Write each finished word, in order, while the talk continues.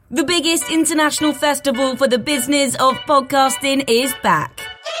The biggest international festival for the business of podcasting is back.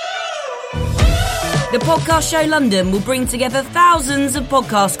 The Podcast Show London will bring together thousands of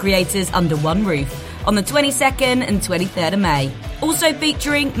podcast creators under one roof on the 22nd and 23rd of May. Also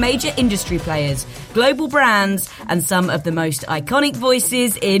featuring major industry players, global brands, and some of the most iconic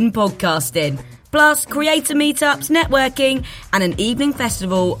voices in podcasting. Plus, creator meetups, networking, and an evening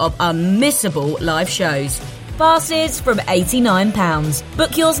festival of unmissable live shows. Passes from £89.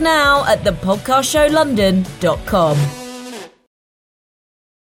 Book yours now at thepodcastshowlondon.com.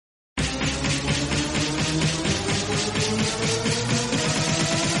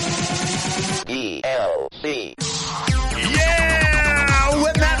 DLC. Yeah!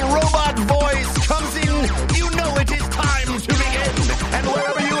 When that robot voice comes in, you know it is time to begin. And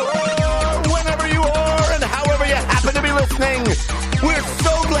wherever you are, whenever you are, and however you happen to be listening, we're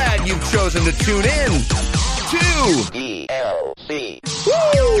so glad you've chosen to tune in to DLC.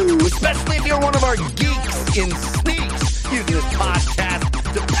 Woo! Especially if you're one of our geeks in sneaks, using this podcast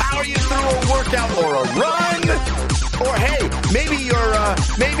to power you through a workout or a run. Or hey, maybe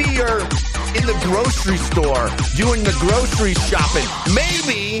you're in the grocery store doing the grocery shopping.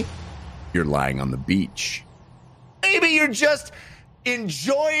 Maybe you're lying on the beach. Maybe you're just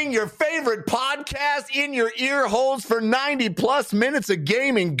enjoying your favorite podcast in your ear holes for 90 plus minutes of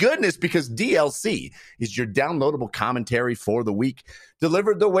gaming goodness, because DLC is your downloadable commentary for the week,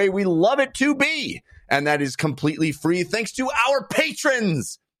 delivered the way we love it to be. And that is completely free thanks to our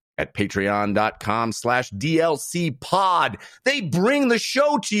patrons at patreon.com/DLC pod. They bring the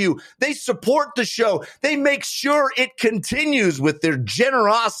show to you. They support the show. They make sure it continues with their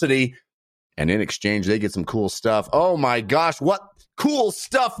generosity. And in exchange, they get some cool stuff. Oh my gosh, what cool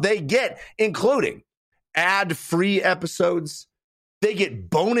stuff they get, including ad-free episodes. They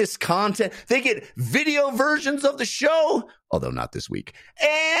get bonus content. They get video versions of the show, although not this week.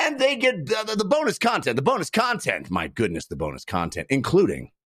 And they get the bonus content. The bonus content, my goodness, the bonus content,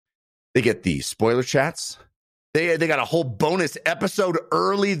 including they get the spoiler chats. They got a whole bonus episode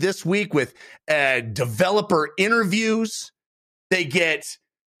early this week with developer interviews. They get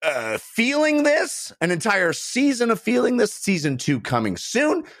Feeling This, an entire season of Feeling This, season 2 coming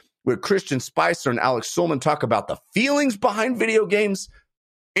soon, where Christian Spicer and Alex Solman talk about the feelings behind video games.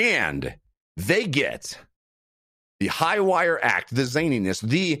 And they get the high wire act, the zaniness,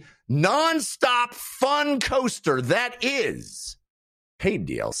 the nonstop fun coaster that is paid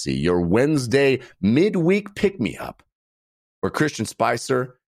DLC, your Wednesday midweek pick-me-up, where Christian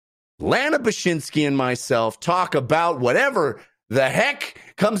Spicer, Lana Bashinsky, and myself talk about whatever the heck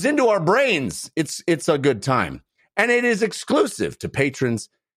comes into our brains. It's a good time. And it is exclusive to patrons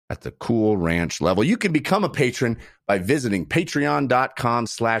at the Cool Ranch level. You can become a patron by visiting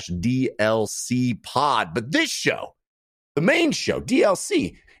patreon.com/DLC pod. But this show, the main show,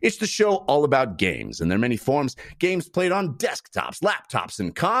 DLC, it's the show all about games, and there are many forms. Games played on desktops, laptops,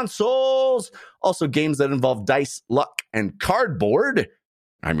 and consoles. Also games that involve dice, luck, and cardboard.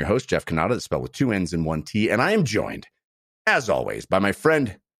 I'm your host, Jeff Cannata, that's spelled with 2 N's and 1 T, and I am joined, as always, by my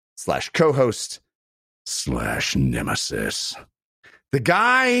friend / co-host / nemesis. The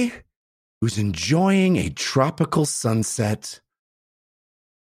guy who's enjoying a tropical sunset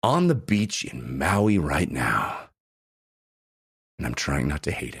on the beach in Maui right now. And I'm trying not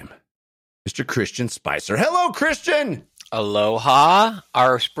to hate him. Mr. Christian Spicer. Hello, Christian! Aloha.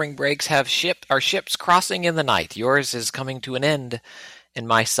 Our spring breaks have our ships crossing in the night. Yours is coming to an end, and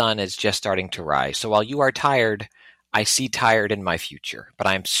my sun is just starting to rise. So while you are tired, I see tired in my future. But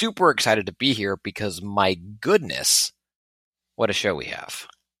I'm super excited to be here because, my goodness, what a show we have.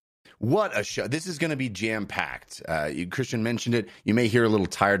 What a show. This is going to be jam-packed. Christian mentioned it. You may hear a little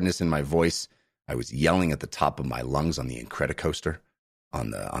tiredness in my voice. I was yelling at the top of my lungs on the Incredicoaster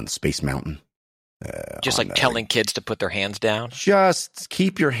on Space Mountain. Just like telling kids to put their hands down? Just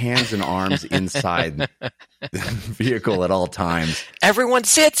keep your hands and arms inside the vehicle at all times. Everyone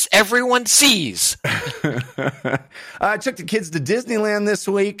sits, everyone sees. I took the kids to Disneyland this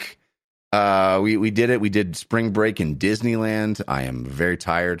week. We did it. We did spring break in Disneyland. I am very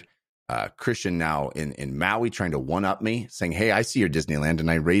tired. Christian now in Maui trying to one-up me, saying, hey, I see your Disneyland, and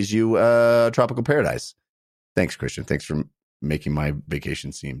I raise you Tropical Paradise. Thanks, Christian. Thanks for making my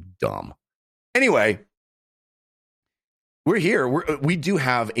vacation seem dumb. Anyway, we're here. We do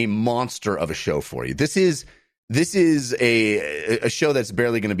have a monster of a show for you. This is a show that's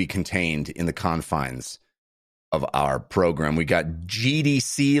barely going to be contained in the confines of our program. We got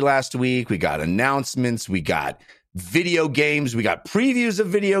GDC last week. We got announcements. We got video games. We got previews of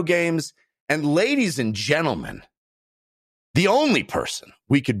video games. And ladies and gentlemen, the only person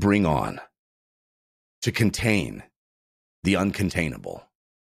we could bring on to contain the uncontainable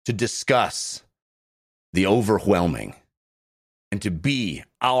to discuss the overwhelming and to be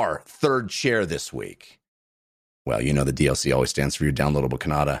our third chair this week. Well, you know the DLC always stands for your downloadable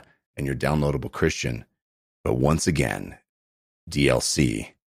Kanata and your downloadable Christian. But once again,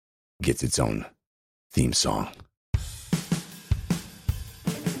 DLC gets its own theme song.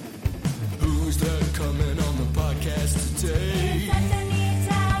 Who's that coming on the podcast today?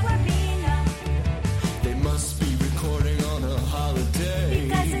 They must be recording on a holiday.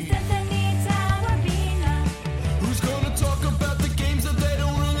 Who's gonna talk about the games that they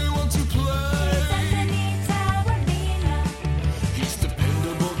don't really want to play? He's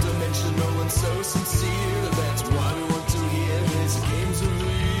dependable, dimensional, and so sincere. That's why we want to hear his games review.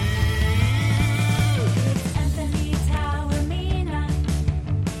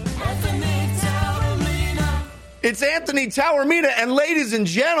 It's Anthony Taormina, and ladies and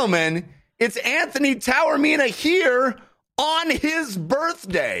gentlemen, it's Anthony Taormina here on his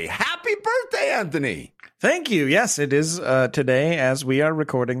birthday. Happy birthday, Anthony. Thank you. Yes, it is today, as we are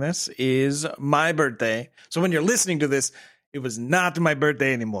recording this, is my birthday. So when you're listening to this, it was not my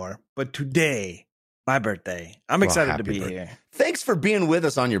birthday anymore, but today, my birthday. I'm excited to be here. Thanks for being with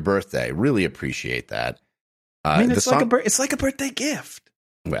us on your birthday. Really appreciate that. I mean, it's like a birthday gift.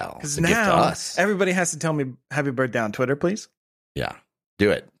 Well, it's a now gift to us. Everybody has to tell me happy birthday on Twitter, please. Yeah, do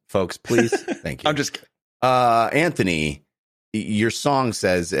it, folks, please. Thank you. I'm just kidding. Anthony, your song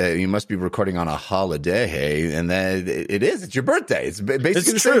says you must be recording on a holiday, and then it is. It's your birthday. It's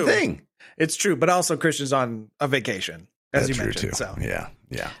basically the same thing. It's true, but also Christian's on a vacation, as you mentioned. Too. So yeah.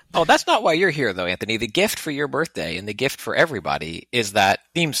 Oh, that's not why you're here, though, Anthony. The gift for your birthday and the gift for everybody is that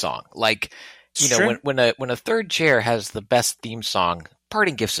theme song. Like, you know, when a third chair has the best theme song,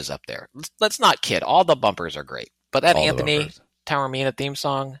 Parting Gifts is up there. Let's not kid. All the bumpers are great. But that Anthony Taormina theme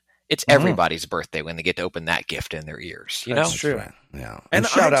song, it's everybody's birthday when they get to open that gift in their ears. You know? That's true. Right. Yeah. And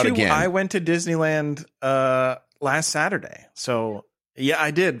shout out again. I went to Disneyland last Saturday. So, yeah,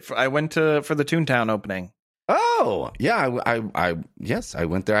 I did. I went for the Toontown opening. Oh, yeah. I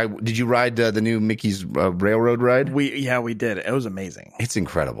went there. Did you ride the new Mickey's Railroad ride? We did. It was amazing. It's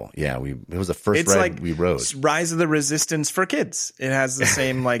incredible. Yeah, it was the first ride we rode. Rise of the Resistance for kids. It has the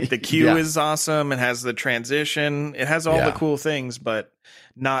same, like, the queue is awesome. It has the transition. It has all the cool things, but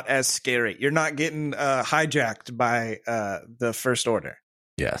not as scary. You're not getting hijacked by the First Order.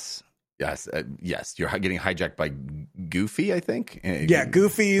 Yes. You're getting hijacked by Goofy, I think. Yeah,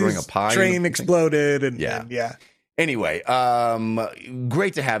 Goofy's train exploded, and yeah. Anyway,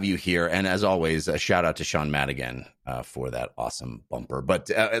 great to have you here, and as always, a shout out to Sean Madigan for that awesome bumper. But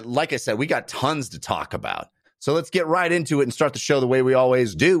like I said, we got tons to talk about, so let's get right into it and start the show the way we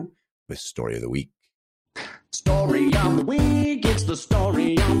always do with Story of the Week. Story of the week, it's the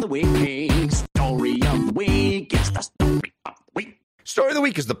story of the week. Story of the week, it's the story of the week. Story of the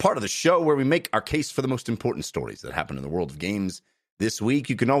Week is the part of the show where we make our case for the most important stories that happen in the world of games this week.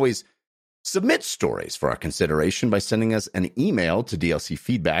 You can always submit stories for our consideration by sending us an email to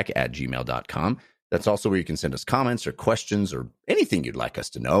dlcfeedback@gmail.com. That's also where you can send us comments or questions or anything you'd like us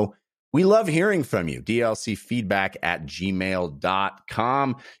to know. We love hearing from you,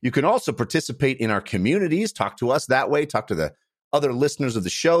 dlcfeedback@gmail.com. You can also participate in our communities, talk to us that way, talk to the other listeners of the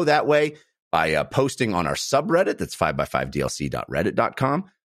show that way, by posting on our subreddit, that's 5x5dlc.reddit.com,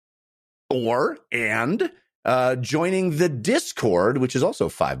 and joining the Discord, which is also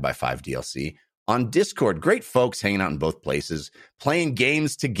 5x5dlc on Discord. Great folks hanging out in both places, playing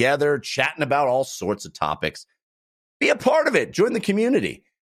games together, chatting about all sorts of topics. Be a part of it. Join the community.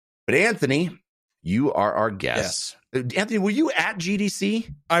 But Anthony, you are our guest. Yes. Anthony, were you at GDC?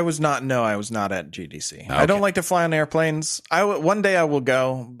 I was not. No, I was not at GDC. Okay. I don't like to fly on airplanes. One day I will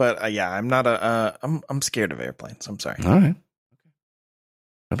go, but I'm not I'm scared of airplanes. I'm sorry. All right.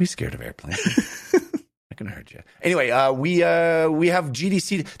 Don't be scared of airplanes. I can hurt you. Anyway, we have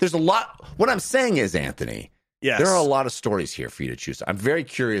GDC. There's a lot. What I'm saying is, Anthony, yes, there are a lot of stories here for you to choose. I'm very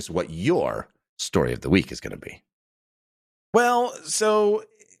curious what your story of the week is going to be. Well, so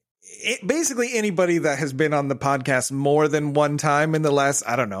basically anybody that has been on the podcast more than one time in the last,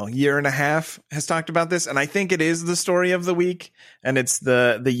 year and a half has talked about this. And I think it is the story of the week. And it's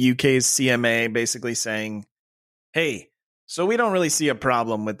the UK's CMA basically saying, hey, so we don't really see a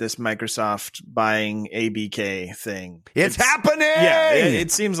problem with this Microsoft buying ABK thing. It's happening! Yeah,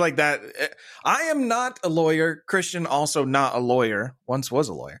 it seems like that. I am not a lawyer. Christian also not a lawyer. Once was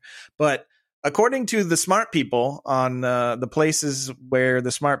a lawyer. But according to the smart people on the places where the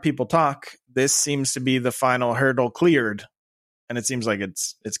smart people talk, this seems to be the final hurdle cleared. And it seems like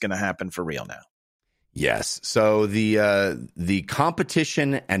it's going to happen for real now. Yes. So the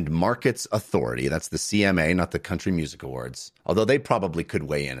Competition and Markets Authority, that's the CMA, not the Country Music Awards, although they probably could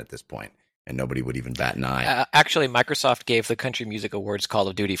weigh in at this point and nobody would even bat an eye. Actually, Microsoft gave the Country Music Awards Call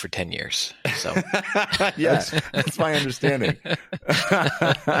of Duty for 10 years. So Yes, that's my understanding.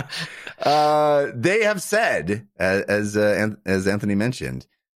 They have said, as Anthony mentioned,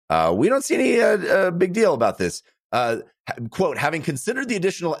 we don't see any big deal about this. Quote, having considered the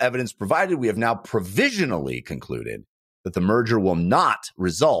additional evidence provided, we have now provisionally concluded that the merger will not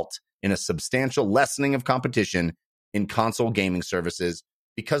result in a substantial lessening of competition in console gaming services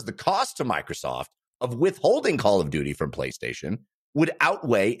because the cost to Microsoft of withholding Call of Duty from PlayStation would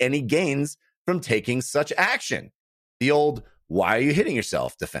outweigh any gains from taking such action. The old, why are you hitting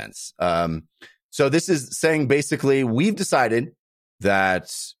yourself defense. So this is saying basically we've decided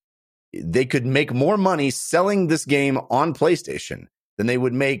that they could make more money selling this game on PlayStation than they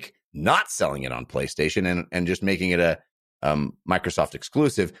would make not selling it on PlayStation and just making it a Microsoft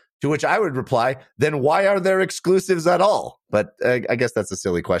exclusive, to which I would reply, then why are there exclusives at all? But I guess that's a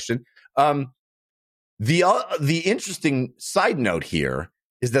silly question. The interesting side note here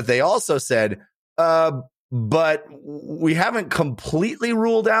is that they also said, but we haven't completely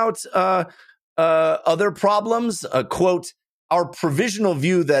ruled out other problems. Quote, our provisional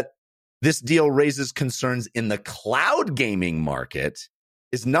view that this deal raises concerns in the cloud gaming market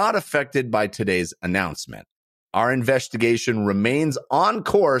is not affected by today's announcement. Our investigation remains on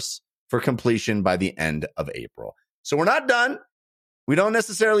course for completion by the end of April. So we're not done. We don't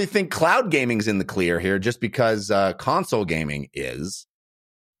necessarily think cloud gaming's in the clear here just because console gaming is.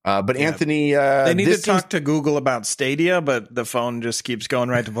 But yeah. Anthony, they need to talk to Google about Stadia, but the phone just keeps going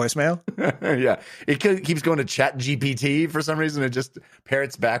right to voicemail. Yeah, it keeps going to Chat GPT for some reason. It just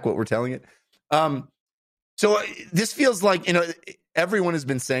parrots back what we're telling it. So this feels like, everyone has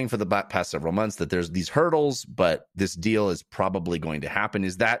been saying for the past several months that there's these hurdles, but this deal is probably going to happen.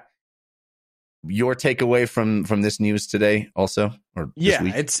 Is that your takeaway from this news today also? Or yeah,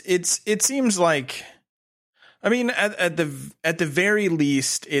 this week? it seems like. I mean, at the very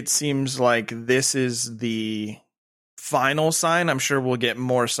least, it seems like this is the final sign. I'm sure we'll get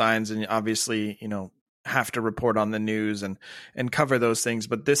more signs, and obviously, have to report on the news and cover those things.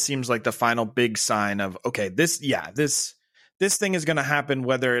 But this seems like the final big sign of, okay, this thing is going to happen,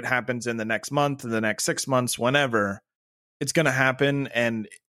 whether it happens in the next month, in the next 6 months, whenever it's going to happen, and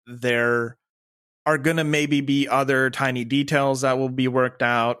there are going to maybe be other tiny details that will be worked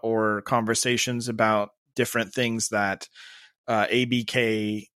out, or conversations about different things that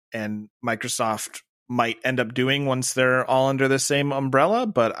ABK and Microsoft might end up doing once they're all under the same umbrella.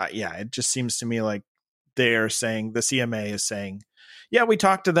 But it just seems to me like they're saying, the CMA is saying, yeah, we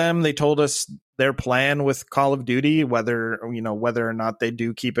talked to them. They told us their plan with Call of Duty, whether or not they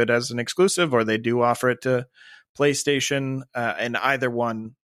do keep it as an exclusive or they do offer it to PlayStation, and either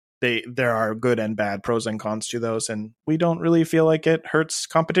one, there are good and bad, pros and cons to those. And we don't really feel like it hurts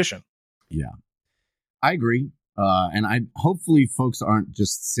competition. Yeah. I agree. And hopefully folks aren't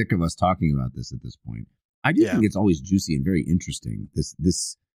just sick of us talking about this at this point. I do think it's always juicy and very interesting.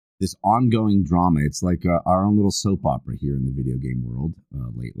 This ongoing drama. It's like our own little soap opera here in the video game world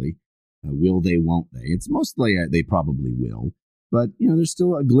lately. Will they, won't they? It's mostly they probably will. But, there's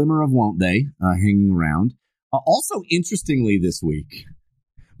still a glimmer of won't they hanging around. Also, interestingly this week,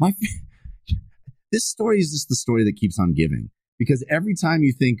 this story is just the story that keeps on giving. Because every time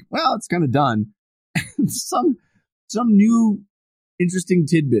you think, well, it's kind of done, some new interesting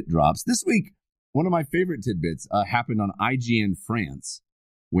tidbit drops. This week, one of my favorite tidbits happened on IGN France,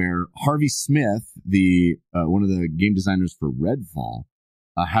 where Harvey Smith, the one of the game designers for Redfall,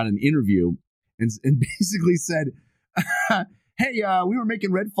 had an interview and basically said, hey, we were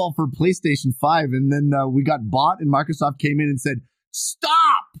making Redfall for PlayStation 5, and then we got bought, and Microsoft came in and said,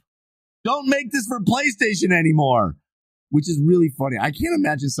 stop! Don't make this for PlayStation anymore! Which is really funny. I can't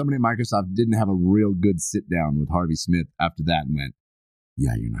imagine somebody at Microsoft didn't have a real good sit down with Harvey Smith after that and went,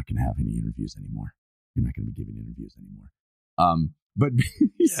 yeah, you're not going to have any interviews anymore. You're not going to be giving interviews anymore. But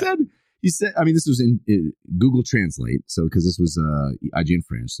he said, I mean, this was in Google Translate. So, because this was IGN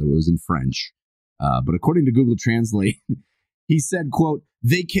French, so it was in French. But according to Google Translate, he said, quote,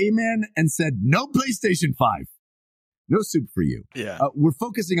 they came in and said, no PlayStation 5. No soup for you. Yeah. We're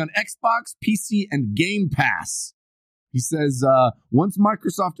focusing on Xbox, PC, and Game Pass. He says, once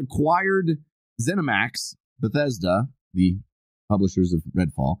Microsoft acquired ZeniMax, Bethesda, the publishers of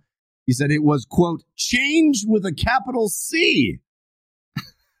Redfall, he said it was, quote, change with a capital C,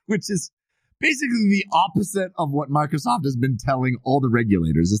 which is basically the opposite of what Microsoft has been telling all the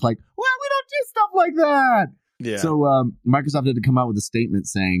regulators. It's like, well, we don't do stuff like that. Yeah. So Microsoft had to come out with a statement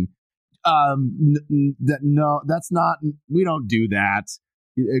saying, no, that's not. We don't do that.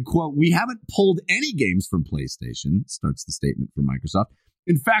 Quote, we haven't pulled any games from PlayStation, starts the statement from Microsoft.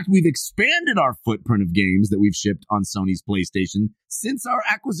 In fact, we've expanded our footprint of games that we've shipped on Sony's PlayStation since our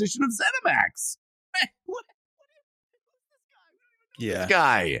acquisition of ZeniMax. Yeah.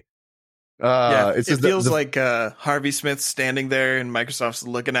 Guy. It feels like Harvey Smith's standing there and Microsoft's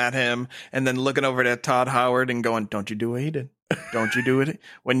looking at him and then looking over at Todd Howard and going, don't you do what he did. Don't you do it.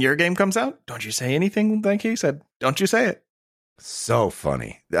 When your game comes out, don't you say anything like he said. Don't you say it. So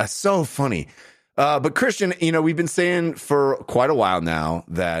funny. That's so funny. But Christian, we've been saying for quite a while now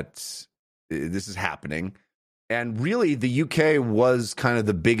that this is happening. And really, the UK was kind of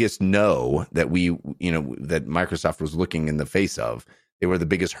the biggest no that that Microsoft was looking in the face of. They were the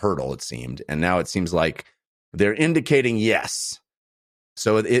biggest hurdle, it seemed. And now it seems like they're indicating yes.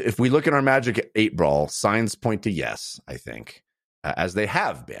 So if we look at our Magic 8 Ball, signs point to yes, I think, as they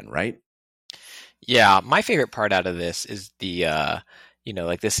have been, right? Yeah, my favorite part out of this is the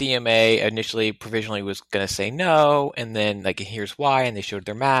like the CMA initially provisionally was going to say no, and then like here's why, and they showed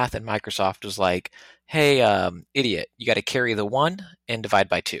their math, and Microsoft was like, hey, idiot, you got to carry the 1 and divide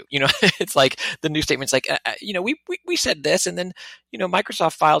by 2. It's like the new statement's like, we said this, and then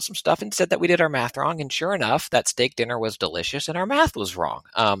Microsoft filed some stuff and said that we did our math wrong, and sure enough, that steak dinner was delicious and our math was wrong.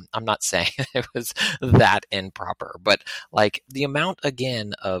 I'm not saying it was that improper, but like the amount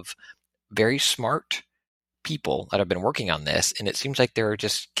again of very smart people that have been working on this, and it seems like there are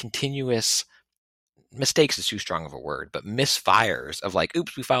just continuous mistakes is too strong of a word, but misfires of like,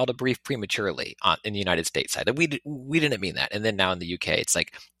 oops, we filed a brief prematurely in the United States side. We didn't mean that. And then now in the UK, it's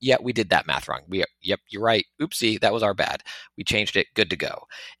like, yeah, we did that math wrong. Yep, you're right. Oopsie, that was our bad. We changed it. Good to go.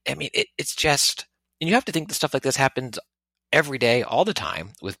 I mean, it's just, and you have to think that stuff like this happens every day, all the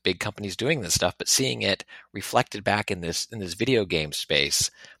time with big companies doing this stuff, but seeing it reflected back in this video game space,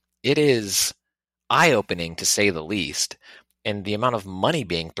 it is eye-opening to say the least. And the amount of money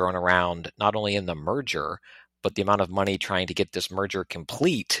being thrown around, not only in the merger, but the amount of money trying to get this merger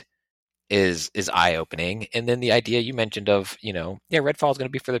complete is eye-opening. And then the idea you mentioned of, Redfall is going to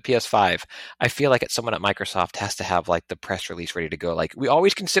be for the PS5. I feel like someone at Microsoft has to have like the press release ready to go. Like, we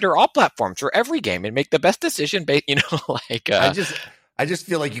always consider all platforms for every game and make the best decision. I just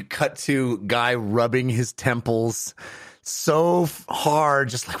feel like you cut to guy rubbing his temples so hard,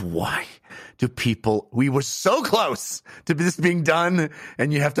 just like, why do people? We were so close to this being done,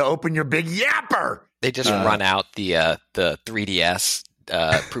 and you have to open your big yapper. They just run out the 3DS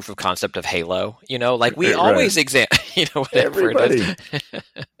proof of concept of Halo. We always examine. Everybody.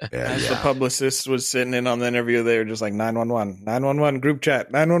 As the publicist was sitting in on the interview, they were just like 911 group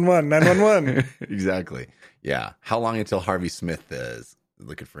chat, 911. Exactly. Yeah. How long until Harvey Smith is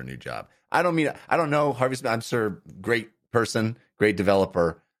looking for a new job? I don't know Harvey Smith. I'm sure great person, great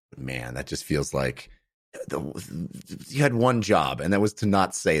developer. But man, that just feels like you had one job, and that was to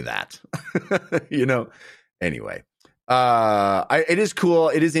not say that. Anyway, it is cool.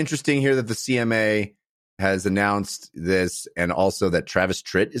 It is interesting here that the CMA has announced this, and also that Travis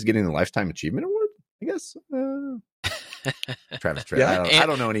Tritt is getting the Lifetime Achievement Award. I guess Travis Tritt. Yeah. I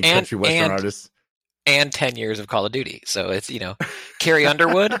don't know any country western artists. And 10 years of Call of Duty. So it's, Carrie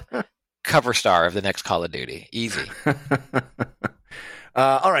Underwood, cover star of the next Call of Duty. Easy.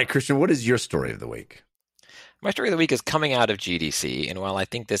 All right, Christian, what is your story of the week? My story of the week is coming out of GDC. And while I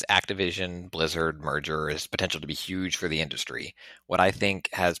think this Activision Blizzard merger is potential to be huge for the industry, what I think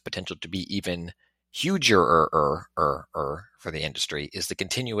has potential to be even huger for the industry is the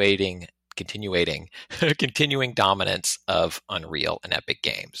continuing dominance of Unreal and Epic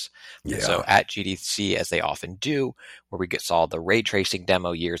Games. Yeah. So at GDC, as they often do, where we saw the ray tracing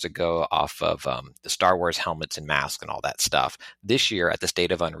demo years ago off of the Star Wars helmets and masks and all that stuff, this year at the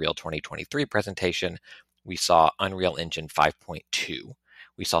State of Unreal 2023 presentation, we saw Unreal Engine 5.2.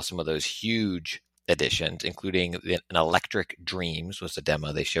 We saw some of those huge additions, including an Electric Dreams was the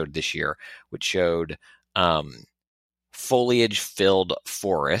demo they showed this year, which showed foliage-filled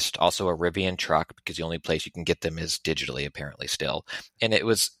forest, also a Rivian truck, because the only place you can get them is digitally, apparently, still. And it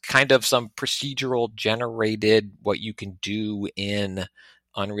was kind of some procedural generated what you can do in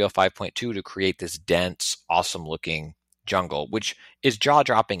Unreal 5.2 to create this dense, awesome-looking jungle, which is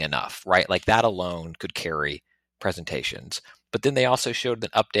jaw-dropping enough, right? Like that alone could carry presentations. But then they also showed an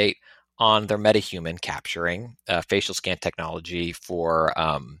update on their metahuman capturing facial scan technology for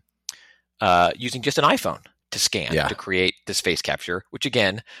using just an iPhone to scan to create this face capture, which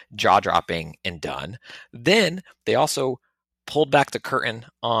again, jaw-dropping and done. Then they also pulled back the curtain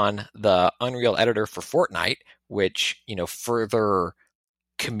on the Unreal editor for Fortnite, which, further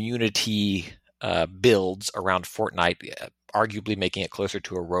community builds around Fortnite arguably making it closer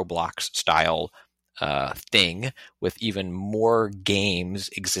to a Roblox style thing, with even more games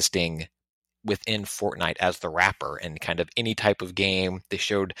existing within Fortnite as the wrapper, and kind of any type of game. They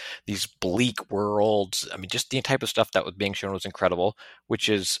showed these bleak worlds. I mean, just the type of stuff that was being shown was incredible, which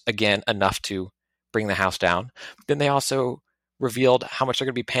is, again, enough to bring the house down. Then they also revealed how much they're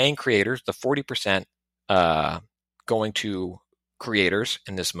going to be paying creators, the 40% going to creators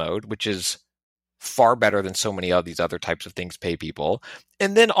in this mode, which is far better than so many of these other types of things pay people.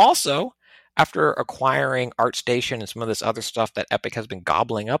 And then also, after acquiring ArtStation and some of this other stuff that Epic has been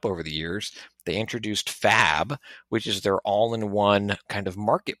gobbling up over the years, they introduced Fab, which is their all-in-one kind of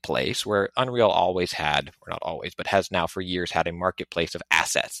marketplace, where Unreal always had, or not always, but has now for years had a marketplace of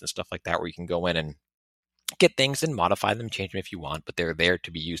assets and stuff like that, where you can go in and get things and modify them, change them if you want, but they're there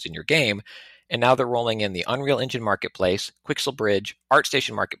to be used in your game. And now they're rolling in the Unreal Engine Marketplace, Quixel Bridge,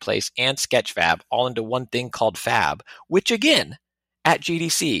 ArtStation Marketplace, and Sketchfab all into one thing called Fab, which again, at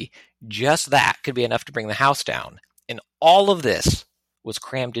GDC, just that could be enough to bring the house down. And all of this was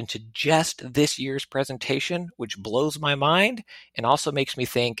crammed into just this year's presentation, which blows my mind and also makes me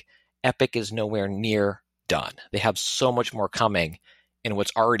think Epic is nowhere near done. They have so much more coming, and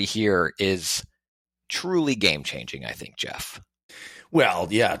what's already here is truly game-changing, I think, Jeff. Well,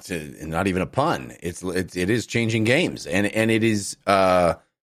 yeah, it's not even a pun. It is changing games, and it is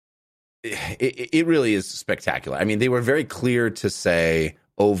it really is spectacular. I mean, they were very clear to say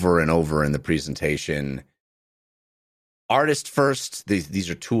over and over in the presentation, artist first. These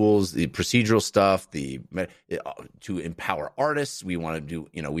are tools, the procedural stuff, to empower artists. We want to do,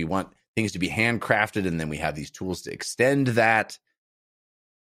 we want things to be handcrafted, and then we have these tools to extend that.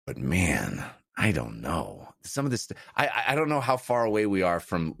 But man, I don't know. Some of this, I don't know how far away we are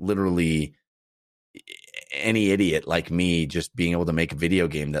from literally any idiot like me just being able to make a video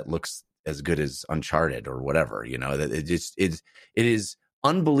game that looks as good as Uncharted or whatever. It is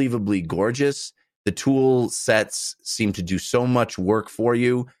unbelievably gorgeous. The tool sets seem to do so much work for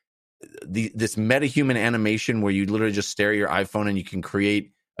you. This metahuman animation where you literally just stare at your iPhone and you can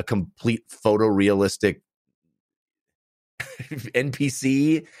create a complete photorealistic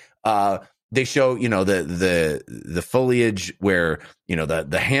NPC. They show, the foliage where,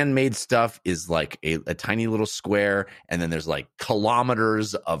 the handmade stuff is like a tiny little square. And then there's like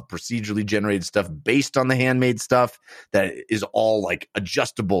kilometers of procedurally generated stuff based on the handmade stuff that is all like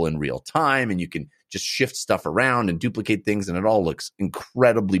adjustable in real time. And you can just shift stuff around and duplicate things. And it all looks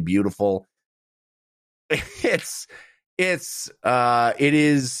incredibly beautiful. It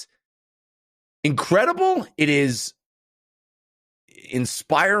is incredible. It is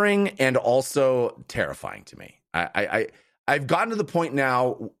inspiring and also terrifying to me. I've gotten to the point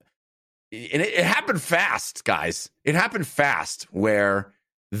now, and it happened fast, guys. It happened fast, where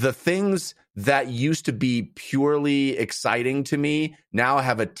the things that used to be purely exciting to me now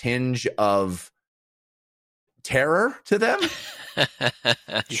have a tinge of terror to them.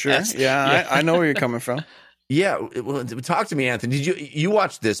 Sure. Yeah. I know where you're coming from. Yeah. Well, talk to me, Anthony. Did you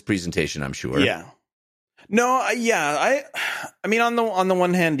watched this presentation? I'm sure. Yeah. No, yeah, I mean, on the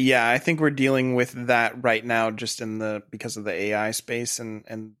one hand, yeah, I think we're dealing with that right now, just because of the AI space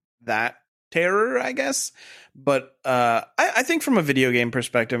and that terror, I guess. But I think from a video game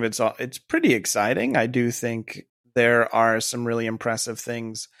perspective, it's pretty exciting. I do think there are some really impressive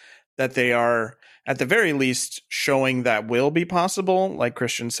things that they are, at the very least, showing that will be possible. Like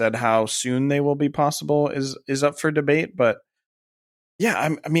Christian said, how soon they will be possible is up for debate, but.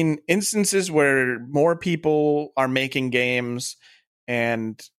 Yeah, I mean, instances where more people are making games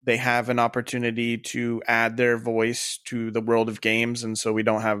and they have an opportunity to add their voice to the world of games, and so we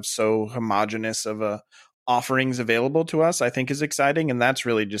don't have so homogenous of offerings available to us, I think is exciting. And that's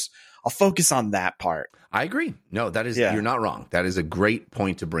really just, I'll focus on that part. I agree. No, that is, You're not wrong. That is a great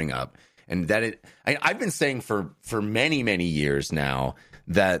point to bring up. And that I've been saying for many, many years now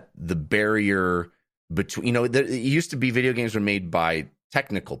that the barrier between, it used to be video games were made by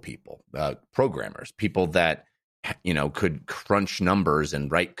technical people, programmers, people that, could crunch numbers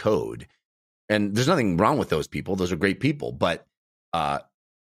and write code. And there's nothing wrong with those people. Those are great people. But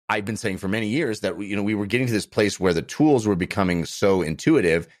I've been saying for many years that, we were getting to this place where the tools were becoming so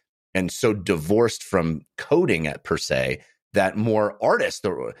intuitive and so divorced from coding per se, that more artists,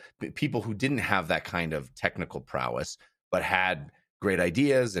 or people who didn't have that kind of technical prowess, but had great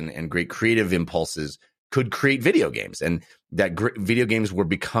ideas and great creative impulses, could create video games, and that video games were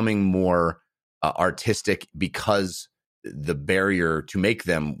becoming more artistic because the barrier to make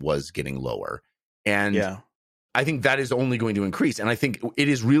them was getting lower. And I think that is only going to increase. And I think it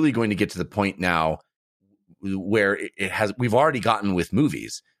is really going to get to the point now where we've already gotten with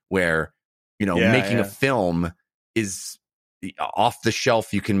movies where, making a film is off the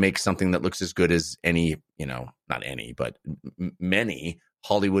shelf, you can make something that looks as good as any, not any, but many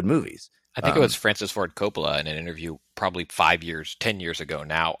Hollywood movies. I think it was Francis Ford Coppola in an interview probably 10 years ago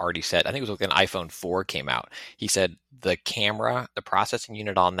now already said, I think it was when iPhone 4 came out. He said the camera, the processing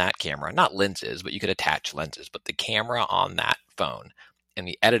unit on that camera, not lenses, but you could attach lenses, but the camera on that phone and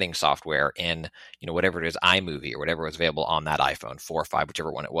the editing software in, whatever it is, iMovie or whatever was available on that iPhone 4 or 5,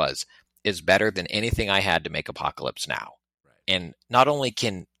 whichever one it was, is better than anything I had to make Apocalypse Now. Right. And not only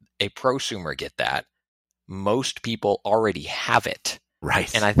can a prosumer get that, most people already have it.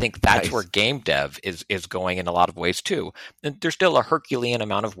 Right. And I think that's where game dev is going in a lot of ways too. And there's still a Herculean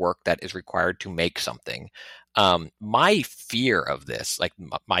amount of work that is required to make something. My fear of this, like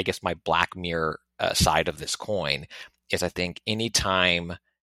I guess my Black Mirror side of this coin, is I think anytime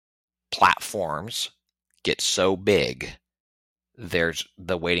platforms get so big, there's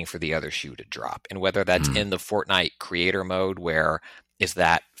the waiting for the other shoe to drop. And whether that's in the Fortnite creator mode, where is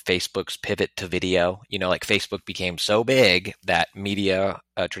that Facebook's pivot to video, like Facebook became so big that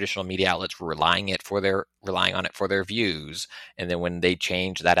traditional media outlets were relying on it for their views. And then when they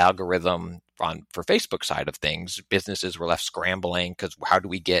changed that algorithm for Facebook side of things, businesses were left scrambling because how do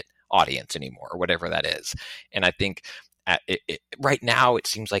we get audience anymore or whatever that is. And I think right now it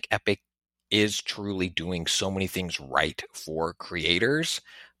seems like Epic is truly doing so many things right for creators.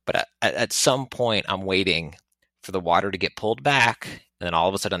 But at some point, I'm waiting for the water to get pulled back, and then all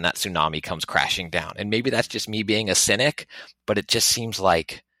of a sudden that tsunami comes crashing down. And maybe that's just me being a cynic, but it just seems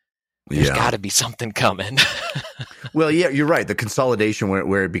like there's got to be something coming. Well, yeah, you're right. The consolidation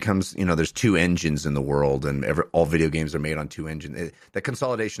where it becomes, there's two engines in the world, and all video games are made on two engines. The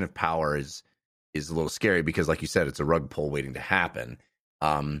consolidation of power is a little scary because, like you said, it's a rug pull waiting to happen.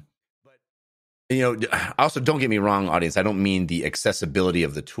 Also, don't get me wrong, audience. I don't mean the accessibility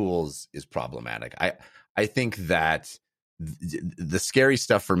of the tools is problematic. I think that the scary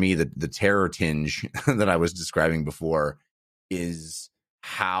stuff for me, the terror tinge that I was describing before, is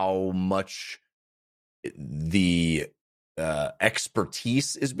how much the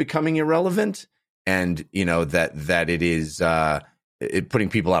expertise is becoming irrelevant, and that it is putting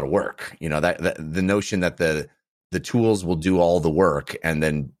people out of work. That the notion that the tools will do all the work and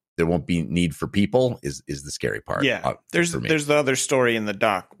then there won't be need for people is the scary part. Yeah, there's the other story in the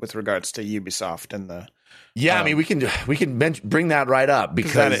doc with regards to Ubisoft and the. Yeah, I mean we can bring that right up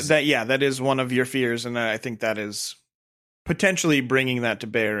because that is one of your fears, and I think that is potentially bringing that to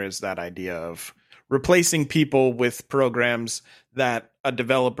bear, is that idea of replacing people with programs that a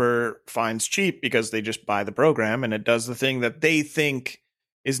developer finds cheap because they just buy the program and it does the thing that they think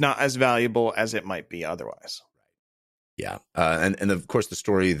is not as valuable as it might be otherwise. Yeah, and of course the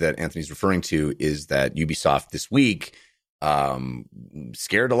story that Anthony's referring to is that Ubisoft this week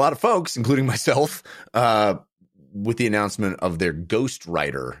scared a lot of folks, including myself, with the announcement of their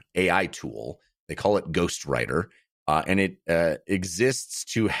Ghostwriter AI tool. They call it Ghostwriter, and it exists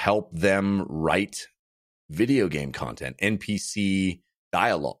to help them write video game content, NPC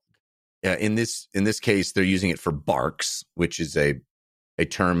dialogue. In this case, they're using it for barks, which is a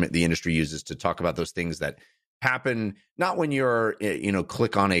term the industry uses to talk about those things that happen not when you're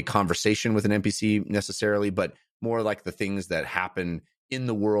click on a conversation with an NPC necessarily, but more like the things that happen in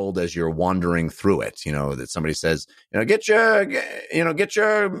the world as you're wandering through it. That somebody says, get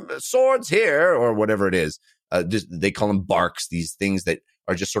your swords here or whatever it is. They call them barks. These things that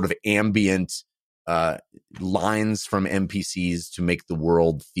are just sort of ambient lines from NPCs to make the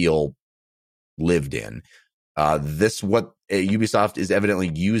world feel lived in. Ubisoft is evidently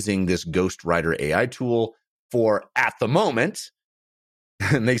using this Ghostwriter AI tool for at the moment,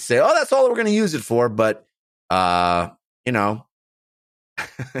 and they say, "Oh, that's all we're going to use it for." But how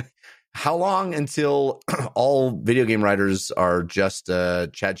long until all video game writers are just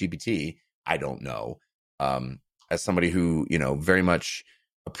ChatGPT? I don't know. As somebody who very much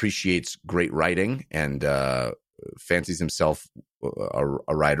appreciates great writing and fancies himself a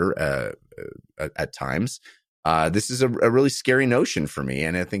writer at times, this is a really scary notion for me,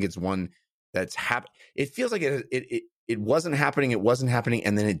 and I think it's one that's it feels like it wasn't happening,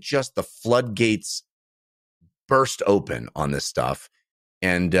 and then the floodgates burst open on this stuff,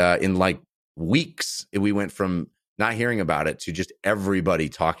 and in like weeks we went from not hearing about it to just everybody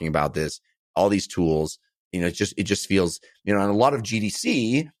talking about this, all these tools. It just feels, and a lot of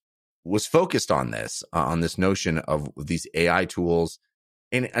GDC was focused on this notion of these AI tools,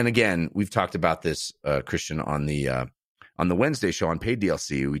 and again we've talked about this, Christian, on the Wednesday show on paid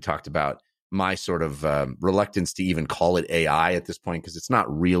DLC. We talked about my sort of reluctance to even call it AI at this point, because it's not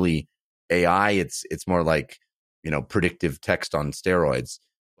really AI. It's more like, predictive text on steroids.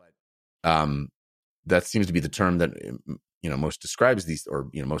 But that seems to be the term that most describes these, or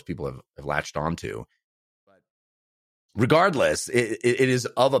most people have latched onto. But regardless, it is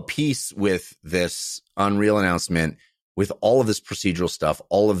of a piece with this Unreal announcement, with all of this procedural stuff,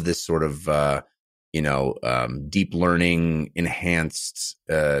 all of this sort of deep learning enhanced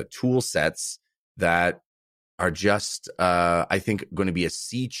tool sets that are just I think going to be a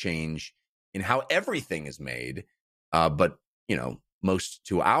sea change in how everything is made, but most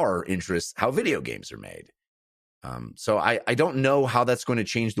to our interests, how video games are made. So I don't know how that's going to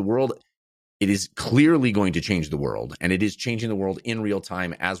change the world. It is clearly going to change the world, and it is changing the world in real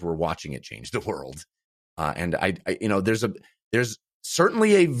time as we're watching it change the world. And I there's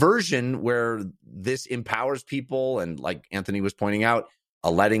certainly a version where this empowers people, and like Anthony was pointing out,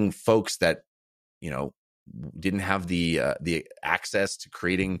 letting folks that didn't have the access to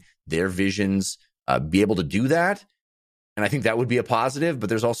creating their visions be able to do that. And I think that would be a positive. But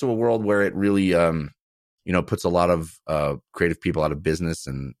there's also a world where it really puts a lot of creative people out of business,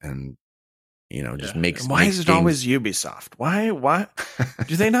 and just makes. Why is it always Ubisoft? Why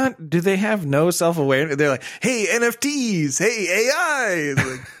do they have no self-awareness? They're like, hey, NFTs, hey, AI,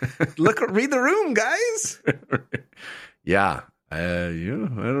 like, read the room, guys. Yeah. I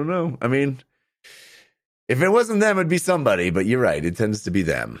don't know. I mean, if it wasn't them, it'd be somebody, but you're right. It tends to be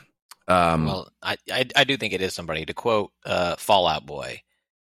them. Well, I do think it is somebody. To quote Fallout Boy,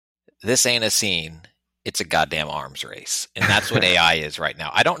 this ain't a scene. It's a goddamn arms race. And that's what AI is right now.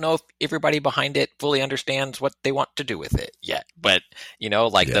 I don't know if everybody behind it fully understands what they want to do with it yet. But,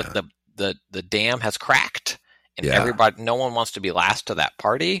 the dam has cracked, and everybody, no one wants to be last to that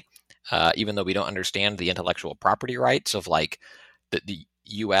party, even though we don't understand the intellectual property rights of the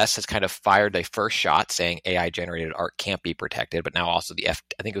U.S. has kind of fired a first shot saying AI-generated art can't be protected. But now also I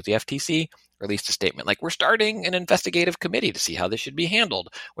think it was the FTC released a statement like, we're starting an investigative committee to see how this should be handled,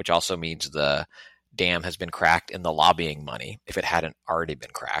 which also means the dam has been cracked in the lobbying money, if it hadn't already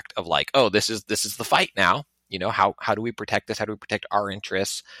been cracked, of like, oh, this is the fight now. How do we protect this? How do we protect our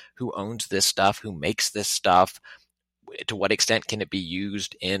interests? Who owns this stuff? Who makes this stuff? To what extent can it be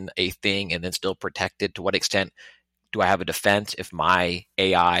used in a thing and then still protected? To what extent do I have a defense if my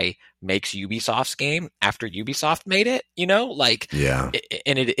AI makes Ubisoft's game after Ubisoft made it?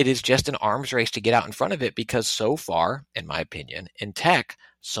 And it is just an arms race to get out in front of it, because so far, in my opinion, in tech,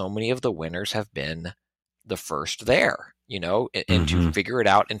 so many of the winners have been the first there, and to figure it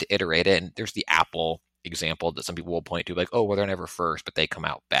out and to iterate it. And there's the Apple example that some people will point to, like, oh, well, they're never first, but they come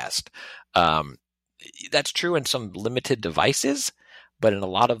out best. That's true in some limited devices, but in a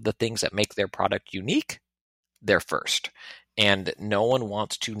lot of the things that make their product unique, they're first. And no one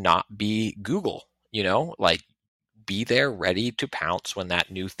wants to not be Google, be there ready to pounce when that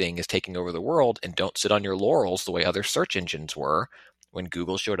new thing is taking over the world, and don't sit on your laurels the way other search engines were when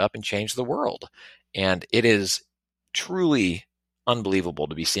Google showed up and changed the world. And it is truly unbelievable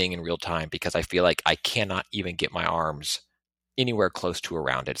to be seeing in real time, because I feel like I cannot even get my arms anywhere close to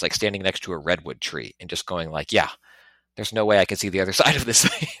around it. It's like standing next to a redwood tree and just going like, yeah, there's no way I can see the other side of this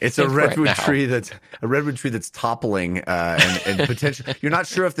thing. It's a redwood tree that's toppling, and potentially you're not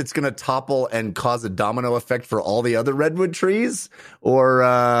sure if it's going to topple and cause a domino effect for all the other redwood trees, or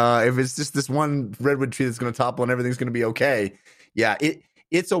if it's just this one redwood tree that's going to topple and everything's going to be okay. Yeah,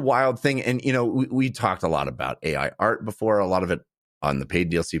 it's a wild thing. And, we talked a lot about AI art before, a lot of it on the paid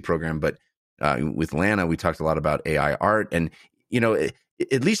DLC program. But with Lana, we talked a lot about AI art. And,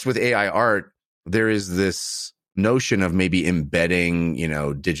 at least with AI art, there is this notion of maybe embedding,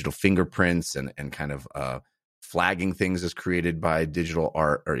 digital fingerprints and kind of flagging things as created by digital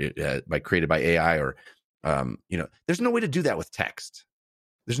art, or created by AI, or, there's no way to do that with text.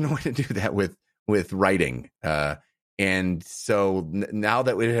 There's no way to do that with writing. And so now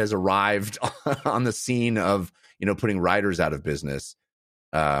that it has arrived on the scene of, putting writers out of business,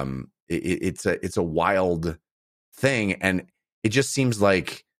 it's a wild thing. And it just seems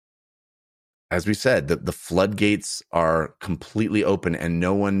like, as we said, the floodgates are completely open and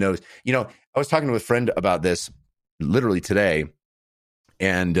no one knows. I was talking to a friend about this literally today.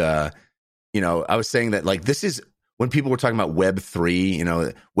 And, I was saying that, like, this is when people were talking about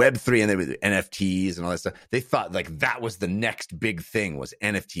Web3, Web3 and they were NFTs and all that stuff, they thought like that was the next big thing, was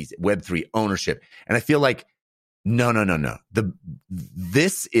NFTs, Web3 ownership. And I feel like, no.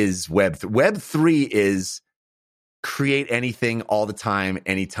 This is Web3. Web3 is create anything all the time,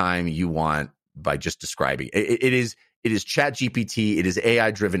 anytime you want, by just describing. It is ChatGPT. It is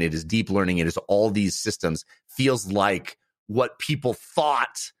AI driven. It is deep learning. It is all these systems. Feels like what people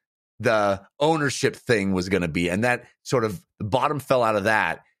thought the ownership thing was going to be. And that sort of the bottom fell out of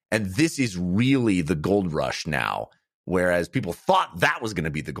that. And this is really the gold rush now. Whereas people thought that was going to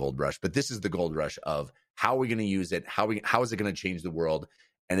be the gold rush, but this is the gold rush of how are we going to use it? How is it going to change the world?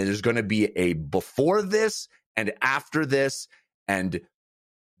 And there's going to be a before this and after this, and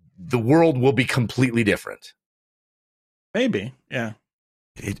the world will be completely different. Maybe, yeah.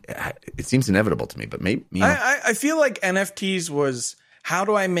 It seems inevitable to me, but maybe I feel like NFTs was how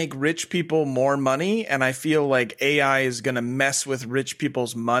do I make rich people more money, and I feel like AI is going to mess with rich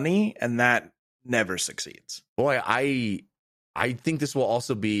people's money, and that never succeeds. Boy, I think this will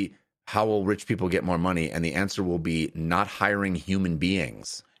also be how will rich people get more money, and the answer will be not hiring human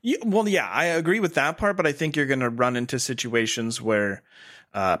beings. Yeah, I agree with that part, but I think you're going to run into situations where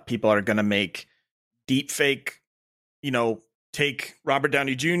people are going to make deep fake, take Robert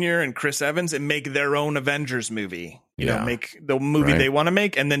Downey Jr. and Chris Evans and make their own Avengers movie. Make the movie they want to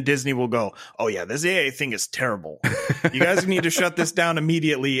make, and then Disney will go, "Oh yeah, this AI thing is terrible. You guys need to shut this down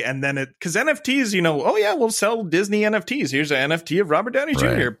immediately." And then because NFTs, oh yeah, we'll sell Disney NFTs. Here's an NFT of Robert Downey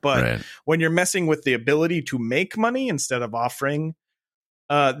Jr. But when you're messing with the ability to make money instead of offering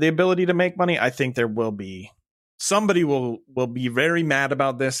the ability to make money, I think there will be somebody will be very mad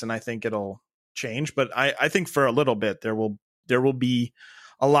about this, and I think it'll change. But I think for a little bit there will be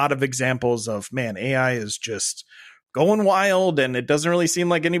a lot of examples of, man, AI is just going wild and it doesn't really seem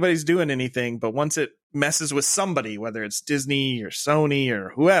like anybody's doing anything. But once it messes with somebody, whether it's Disney or Sony or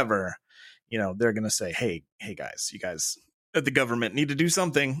whoever, they're going to say, hey guys, you guys at the government need to do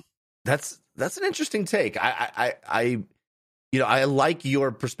something. That's an interesting take. I like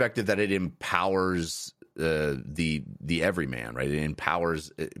your perspective that it empowers the everyman, right? It empowers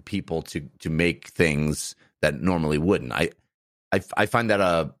people to make things that normally wouldn't. I find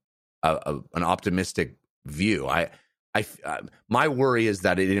that an optimistic view. My worry is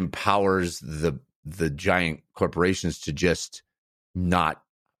that it empowers the giant corporations to just not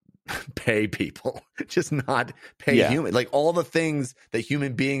pay people, just not pay human. Like all the things that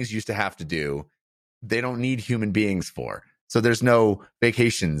human beings used to have to do, they don't need human beings for. So there's no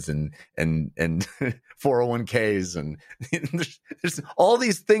vacations and 401ks and there's all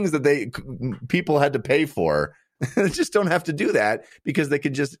these things that people had to pay for. They just don't have to do that because they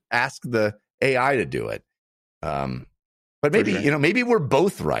could just ask the AI to do it. But maybe maybe we're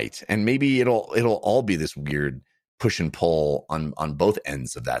both right, and maybe it'll all be this weird push and pull on both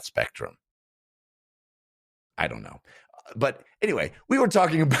ends of that spectrum. I don't know, but anyway, we were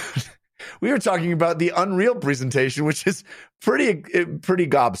talking about the Unreal presentation, which is pretty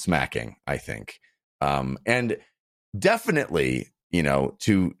gobsmacking, I think, and definitely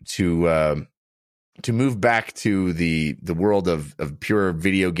to move back to the world of pure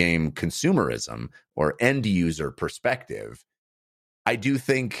video game consumerism or end user perspective, I do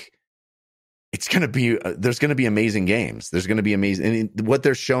think it's going to be there's going to be amazing games. There's going to be amazing, and what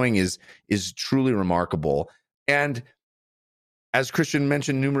they're showing is truly remarkable. And as Christian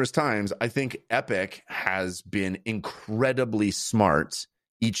mentioned numerous times, I think Epic has been incredibly smart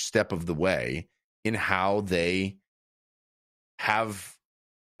each step of the way in how they have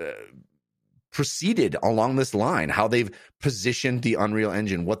proceeded along this line, how they've positioned the Unreal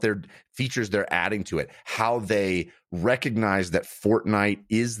Engine, what their features they're adding to it, how they recognize that Fortnite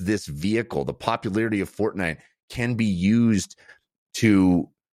is this vehicle. The popularity of Fortnite can be used to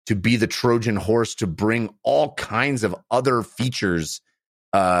be the Trojan horse to bring all kinds of other features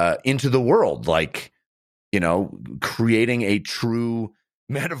into the world, like, creating a true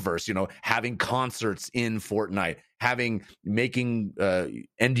metaverse, having concerts in Fortnite, making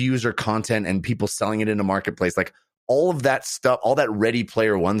end user content and people selling it in a marketplace, like all of that stuff, all that Ready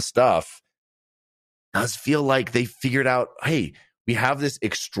Player One stuff does feel like they figured out, hey, we have this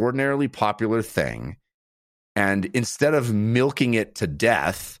extraordinarily popular thing, and instead of milking it to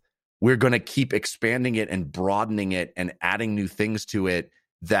death, we're going to keep expanding it and broadening it and adding new things to it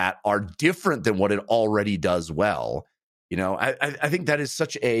that are different than what it already does well. I think that is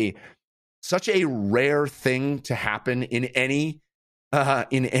such a rare thing to happen in any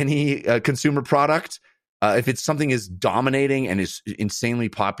consumer product. If it's something is dominating and is insanely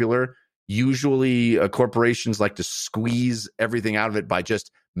popular, usually corporations like to squeeze everything out of it by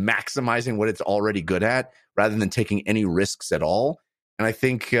just maximizing what it's already good at rather than taking any risks at all. And I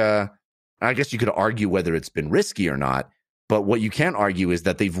think, I guess you could argue whether it's been risky or not, but what you can't argue is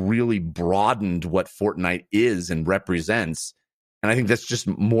that they've really broadened what Fortnite is and represents. And I think that's just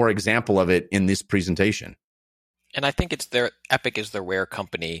more example of it in this presentation. And I think Epic is the rare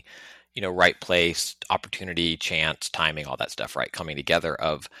company, right place, opportunity, chance, timing, all that stuff, right, coming together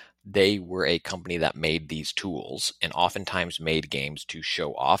of they were a company that made these tools and oftentimes made games to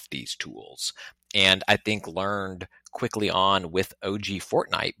show off these tools. And I think learned quickly on with OG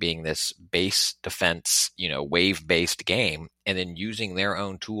Fortnite being this base defense, wave-based game, and then using their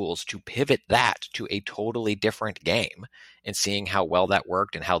own tools to pivot that to a totally different game and seeing how well that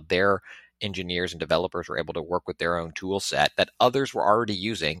worked and how their engineers and developers were able to work with their own tool set that others were already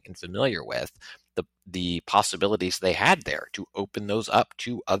using and familiar with, the possibilities they had there to open those up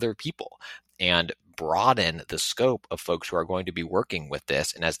to other people and broaden the scope of folks who are going to be working with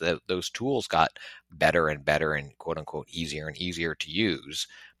this. And as those tools got better and better and quote unquote easier and easier to use,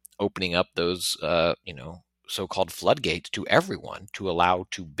 opening up those, so-called floodgates to everyone to allow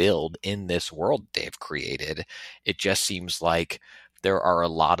to build in this world they've created. It just seems like there are a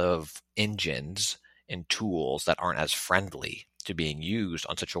lot of engines and tools that aren't as friendly to being used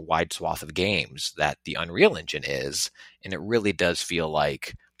on such a wide swath of games that the Unreal Engine is. And it really does feel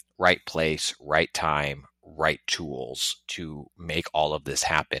like right place, right time, right tools to make all of this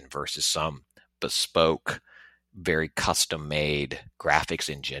happen versus some bespoke, very custom-made graphics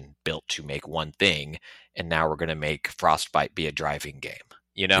engine built to make one thing. And now we're going to make Frostbite be a driving game,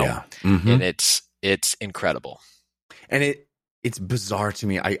 Yeah. Mm-hmm. And it's incredible. And it's bizarre to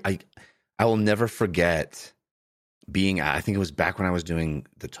me. I will never forget I think it was back when I was doing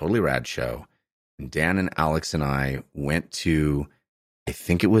the Totally Rad show, and Dan and Alex and I went to, I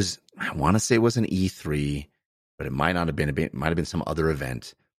want to say it was an E3, but it might not have been. It might have been some other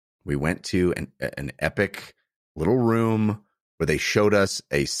event. We went to an epic little room where they showed us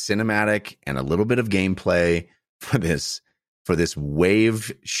a cinematic and a little bit of gameplay for this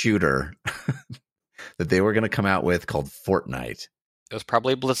wave shooter that they were going to come out with called Fortnite. It was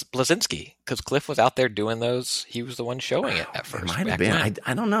probably Blazinski, because Cliff was out there doing those. He was the one showing it at first. It might have been.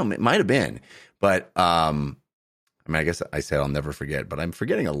 I don't know. It might have been. But I guess I said I'll never forget, but I'm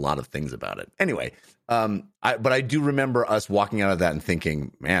forgetting a lot of things about it. Anyway, but I do remember us walking out of that and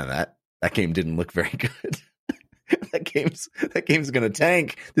thinking, man, that game didn't look very good. that game's going to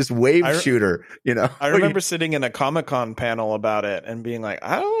tank this wave shooter, I remember sitting in a Comic-Con panel about it and being like,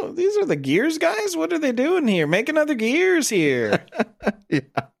 these are the Gears guys? What are they doing here? Make another Gears here. Yeah.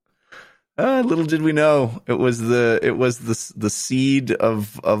 Little did we know it was the seed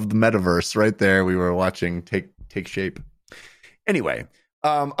of the metaverse right there. We were watching take shape. Anyway,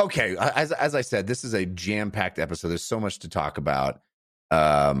 okay. As I said, this is a jam-packed episode. There's so much to talk about.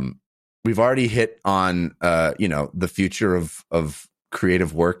 We've already hit on, the future of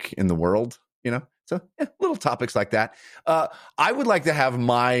creative work in the world, so little topics like that. I would like to have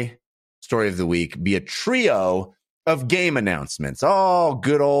my story of the week be a trio of game announcements. Oh,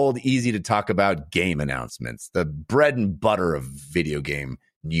 good old, easy to talk about game announcements, the bread and butter of video game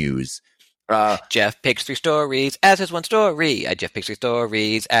news. Jeff picks 3 stories as his one story. Jeff picks 3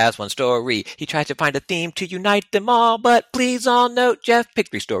 stories as one story. He tries to find a theme to unite them all, but please all note, Jeff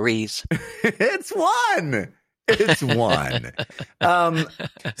picked 3 stories. It's one.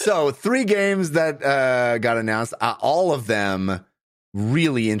 So 3 games that got announced, all of them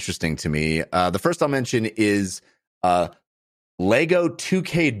really interesting to me. The first I'll mention is Lego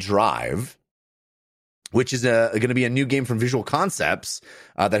 2K Drive, which is going to be a new game from Visual Concepts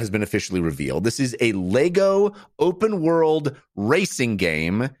that has been officially revealed. This is a Lego open world racing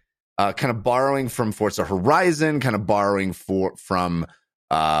game, kind of borrowing from Forza Horizon, kind of borrowing from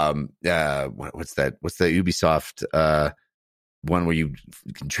what's that? What's the Ubisoft one where you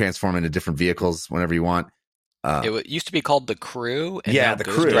can transform into different vehicles whenever you want? It used to be called The Crew, and yeah, now the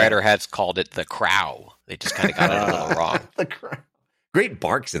Ghost Crew. Rider has called it The Crow. They just kind of got it a little wrong. The Crow. Great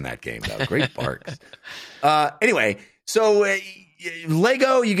barks in that game, though. Great barks. Anyway, so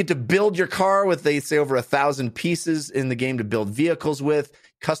Lego, you get to build your car with, they say, over 1,000 pieces in the game to build vehicles with,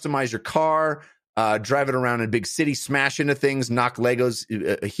 customize your car, drive it around in a big city, smash into things, knock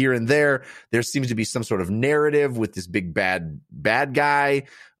Legos here and there. There seems to be some sort of narrative with this big bad guy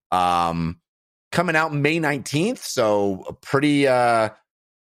coming out May 19th. So pretty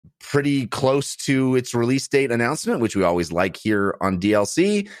close to its release date announcement, which we always like here on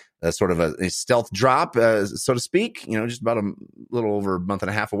DLC, sort of a stealth drop, so to speak, just about a little over a month and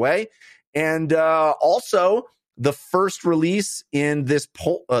a half away. And also the first release in this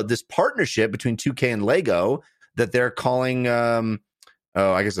partnership between 2K and Lego that they're calling, I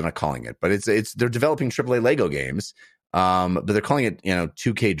guess they're not calling it, but they're developing AAA Lego games, but they're calling it,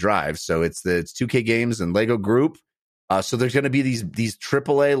 2K Drive. So it's 2K Games and Lego Group. So there's going to be these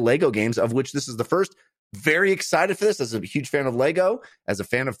AAA Lego games, of which this is the first. Very excited for this as a huge fan of Lego, as a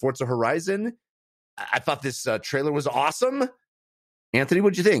fan of Forza Horizon. I thought this trailer was awesome. Anthony,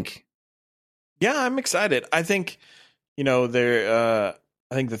 what'd you think? Yeah, I'm excited. I think, I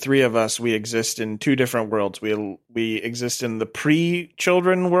think the 3 of us, we exist in 2 different worlds. We exist in the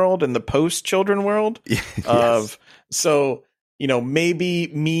pre-children world and the post-children world Yes. of So, maybe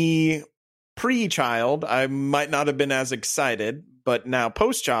me pre-child, I might not have been as excited, but now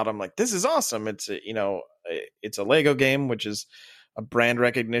post-child, I'm like, this is awesome. It's a Lego game, which is a brand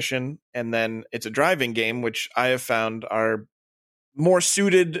recognition, and then it's a driving game, which I have found are more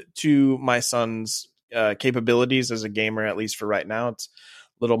suited to my son's capabilities as a gamer, at least for right now. It's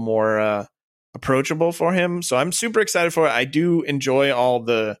a little more approachable for him, so I'm super excited for it. I do enjoy all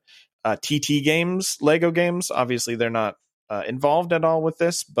the TT games, Lego games. Obviously, they're not involved at all with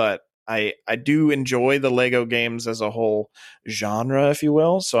this, but I do enjoy the Lego games as a whole genre, if you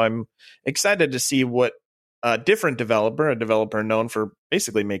will. So I'm excited to see what a developer known for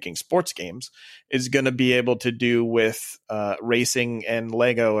basically making sports games, is going to be able to do with racing and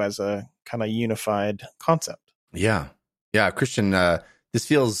Lego as a kind of unified concept. Yeah. Christian, this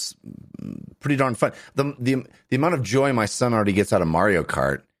feels pretty darn fun. The amount of joy my son already gets out of Mario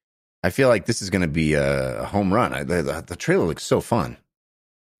Kart, I feel like this is going to be a home run. The trailer looks so fun.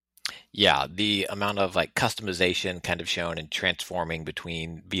 Yeah, the amount of like customization kind of shown and transforming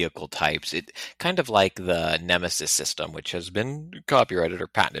between vehicle types, it kind of like the Nemesis system, which has been copyrighted or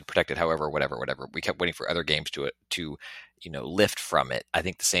patented, protected, however, whatever. We kept waiting for other games to lift from it. I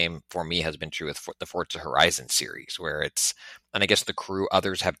think the same for me has been true with the Forza Horizon series, where it's, and I guess the crew,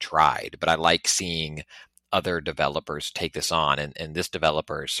 others have tried, but I like seeing other developers take this on, and this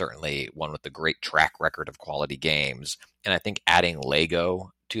developer is certainly one with a great track record of quality games. And I think adding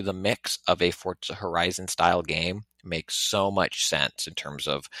Lego to the mix of a Forza Horizon style game makes so much sense in terms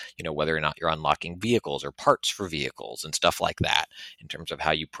of, whether or not you're unlocking vehicles or parts for vehicles and stuff like that, in terms of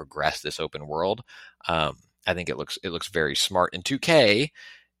how you progress this open world. I think it looks very smart. In 2K,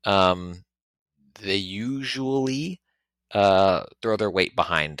 they usually throw their weight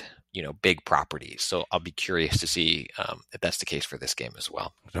behind big properties. So I'll be curious to see if that's the case for this game as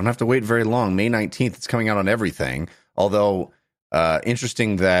well. Don't have to wait very long. May 19th, it's coming out on everything. Although,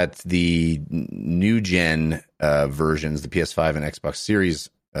 interesting that the new gen versions, the PS5 and Xbox Series,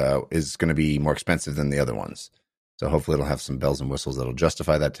 is going to be more expensive than the other ones. So hopefully it'll have some bells and whistles that'll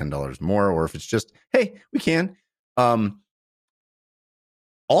justify that $10 more, or if it's just, hey, we can.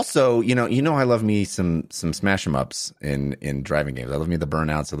 Also, I love me some smash 'em ups in driving games. I love me the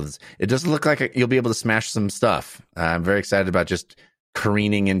Burnout. So it doesn't look like you'll be able to smash some stuff. I'm very excited about just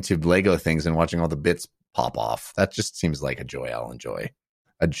careening into Lego things and watching all the bits pop off. That just seems like a joy I'll enjoy.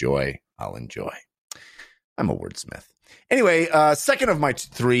 I'm a wordsmith. Anyway, second of my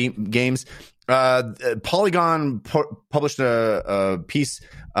three games, Polygon published a piece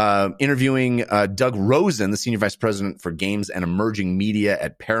interviewing Doug Rosen, the Senior Vice President for Games and Emerging Media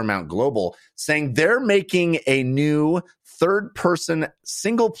at Paramount Global, saying they're making a new third-person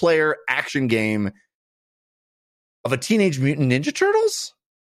single-player action game of a Teenage Mutant Ninja Turtles?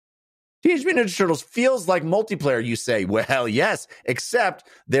 Teenage Mutant Ninja Turtles feels like multiplayer, you say. Well, yes, except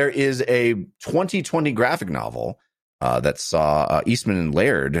there is a 2020 graphic novel that saw Eastman and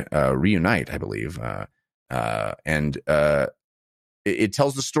Laird reunite, I believe. And it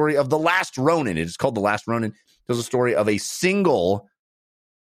tells the story of The Last Ronin. It is called The Last Ronin. It tells the story of a single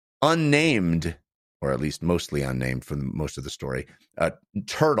unnamed, or at least mostly unnamed for most of the story,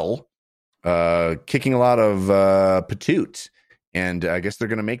 turtle kicking a lot of patoot. And I guess they're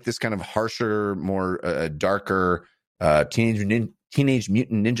going to make this kind of harsher, more darker Teenage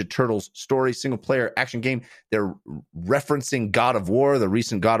Mutant Ninja Turtles story, single-player action game. They're referencing God of War, the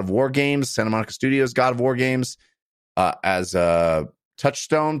recent God of War games, Santa Monica Studios God of War games, as a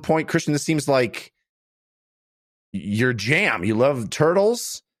touchstone point. Christian, this seems like your jam. You love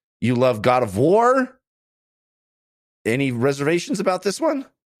Turtles. You love God of War. Any reservations about this one?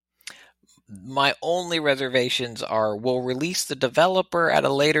 My only reservations are we'll release the developer at a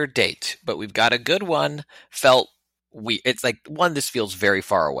later date, but we've got a good one. It's like, one, this feels very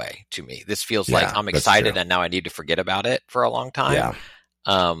far away to me. This feels like I'm excited and now I need to forget about it for a long time. Yeah.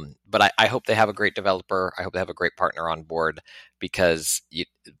 But I hope they have a great developer. I hope they have a great partner on board, because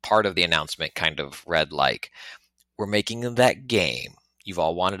part of the announcement kind of read like, we're making that game you've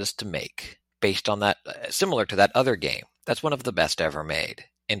all wanted us to make based on that, similar to that other game. That's one of the best ever made.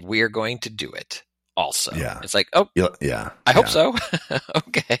 And we're going to do it also. Yeah. It's like, oh, yeah. I hope so.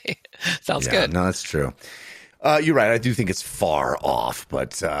 Okay. Sounds good. No, that's true. You're right. I do think it's far off,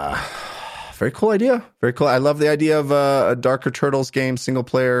 but very cool idea. Very cool. I love the idea of a darker Turtles game, single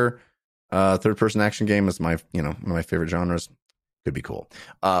player, third-person action game is one of my favorite genres. Could be cool.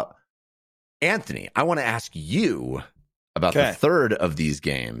 Anthony, I want to ask you about the third of these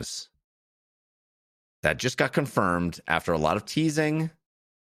games that just got confirmed after a lot of teasing,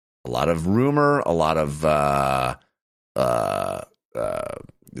 a lot of rumor, a lot of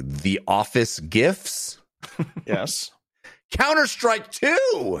The Office gifs. Yes. Counterstrike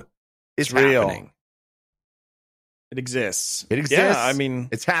 2 is real. happening. It exists. It exists. Yeah, I mean,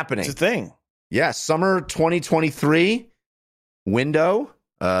 it's happening. It's a thing. Yeah, summer 2023 window.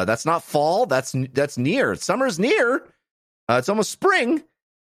 That's not fall. That's near. Summer's near. It's almost spring.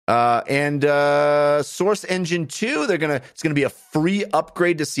 And Source Engine 2, it's gonna be a free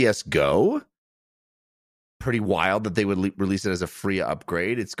upgrade to CS:GO. Pretty wild that they would release it as a free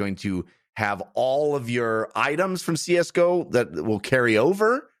upgrade. It's going to have all of your items from CS:GO that will carry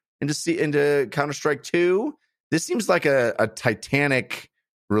over into Counter-Strike 2. This seems like a titanic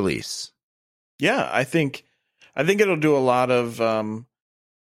release. Yeah, I think it'll do a lot of kind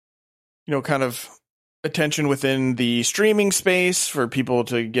of attention within the streaming space for people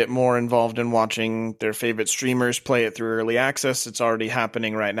to get more involved in watching their favorite streamers play it through early access. It's already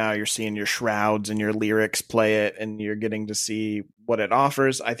happening right now. You're seeing your Shrouds and your Lyrics play it, and you're getting to see what it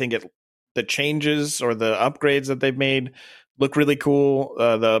offers. I think the changes or the upgrades that they've made look really cool.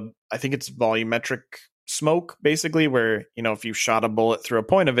 I think it's volumetric smoke, basically, where, if you shot a bullet through a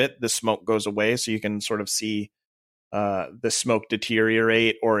point of it, the smoke goes away, so you can sort of see the smoke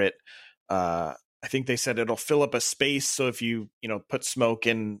deteriorate, or it I think they said it'll fill up a space, so if you put smoke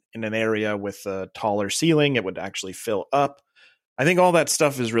in an area with a taller ceiling, it would actually fill up. I think all that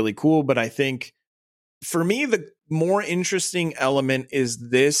stuff is really cool, but I think for me the more interesting element is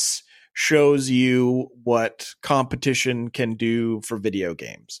this shows you what competition can do for video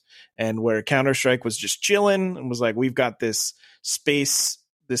games. And where Counter-Strike was just chilling and was like, we've got this space,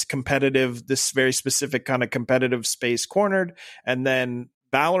 this very specific kind of competitive space cornered. And then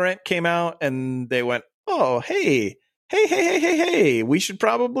Valorant came out and they went, oh, hey, we should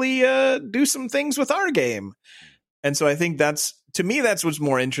probably do some things with our game. And so I think that's what's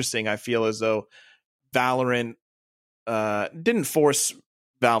more interesting. I feel as though Valorant didn't force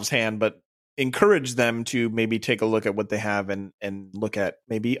Valve's hand, but encourage them to maybe take a look at what they have and look at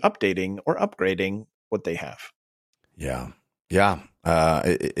maybe updating or upgrading what they have. Yeah.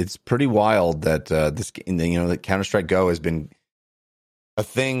 It's pretty wild that that Counter-Strike Go has been a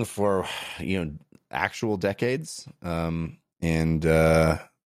thing for actual decades, and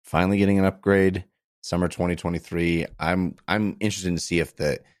finally getting an upgrade summer 2023. I'm interested to see if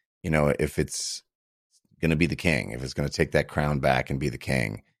if it's going to be the king, if it's going to take that crown back and be the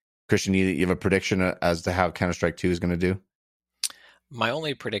king. Christian, you have a prediction as to how Counter-Strike 2 is going to do? My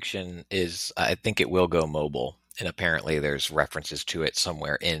only prediction is I think it will go mobile, and apparently there's references to it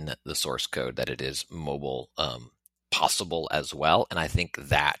somewhere in the source code that it is mobile possible as well. And I think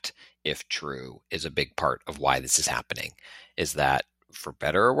that, if true, is a big part of why this is happening, is that for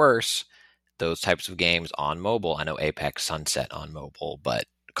better or worse, those types of games on mobile, I know Apex Sunset on mobile, but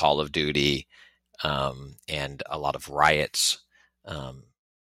Call of Duty and a lot of Riot's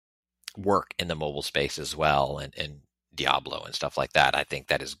work in the mobile space as well, and Diablo and stuff like that. I think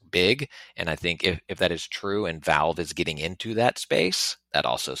that is big. And I think if that is true and Valve is getting into that space, that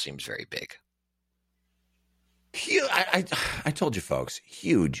also seems very big. I told you folks,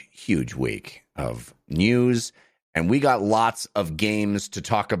 huge week of news, and we got lots of games to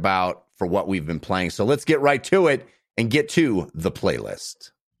talk about for what we've been playing. So let's get right to it and get to the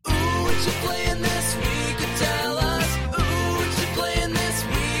playlist. Ooh, what you playing this week? Tell us. Ooh, what you playing this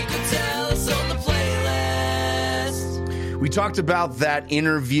week? Tell us on the playlist. We talked about that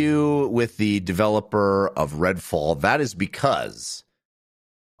interview with the developer of Redfall. That is because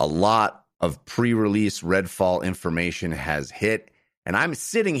a lot of pre-release Redfall information has hit, and I'm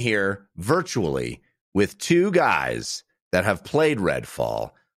sitting here virtually with two guys that have played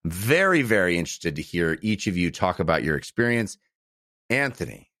Redfall. Very, very interested to hear each of you talk about your experience.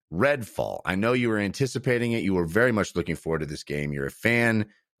 Anthony, Redfall, I know you were anticipating it. You were very much looking forward to this game. You're a fan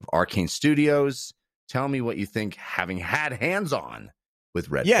of Arcane Studios. Tell me what you think, having had hands-on with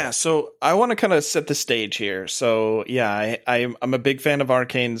Redfall. Yeah, so I want to kind of set the stage here. So yeah, I'm a big fan of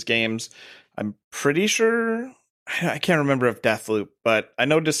Arcane's games. I'm pretty sure, I can't remember if Deathloop, but I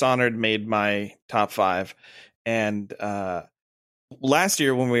know Dishonored made my top 5. And last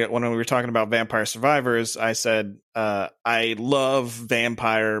year when we were talking about Vampire Survivors, I said I love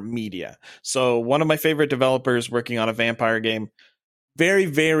vampire media. So one of my favorite developers working on a vampire game. Very,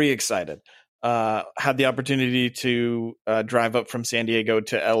 very excited. Had the opportunity to drive up from San Diego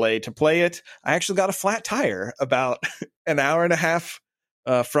to LA to play it. I actually got a flat tire about an hour and a half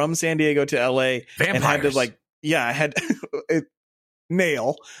from San Diego to LA. Vampires. And had to I had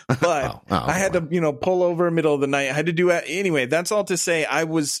nail, but I had to, pull over middle of the night. I had to do it anyway. That's all to say, I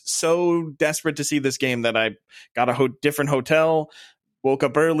was so desperate to see this game that I got a different hotel, woke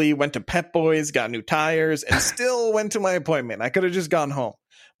up early, went to Pep Boys, got new tires, and still went to my appointment. I could have just gone home.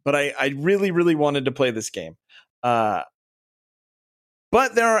 but I really, really wanted to play this game. But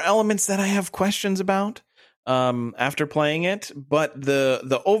there are elements that I have questions about after playing it. But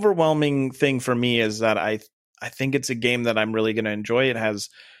the overwhelming thing for me is that I think it's a game that I'm really going to enjoy. It has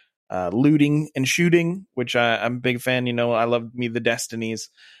looting and shooting, which I'm a big fan. You know, I love me the Destinies.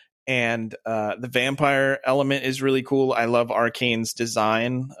 And the vampire element is really cool. I love Arcane's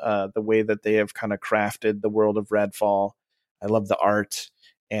design, the way that they have kind of crafted the world of Redfall. I love the art,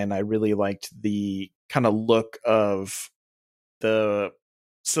 and I really liked the kind of look of the.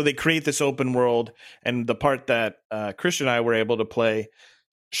 So they create this open world, and the part that Christian and I were able to play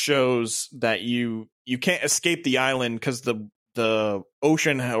shows that you can't escape the island because the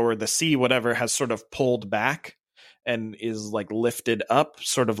ocean or the sea, whatever, has sort of pulled back and is like lifted up,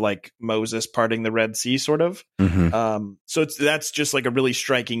 sort of like Moses parting the Red Sea, sort of. So that's just like a really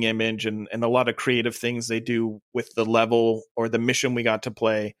striking image, and a lot of creative things they do with the level or the mission we got to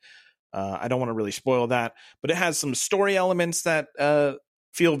play. I don't want to really spoil that, but it has some story elements that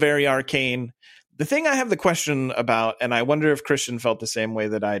feel very Arcane. The thing I have the question about, and I wonder if Christian felt the same way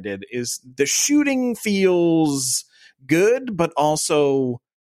that I did, is the shooting feels good, but also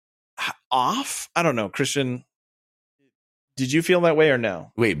off. I don't know, Christian. Did you feel that way or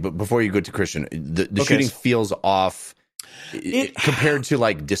no? Wait, but before you go to Christian, the Okay. shooting feels off compared to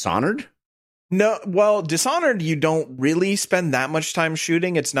like Dishonored? No, well, Dishonored, you don't really spend that much time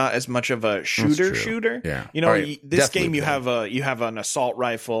shooting. It's not as much of a shooter. Yeah. You know, All right, this Deathloop, game you though. have an assault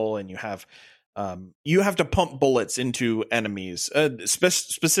rifle, and you have to pump bullets into enemies,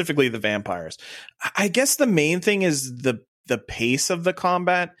 specifically the vampires. I guess the main thing is the pace of the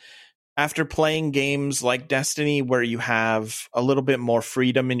combat. After playing games like Destiny, where you have a little bit more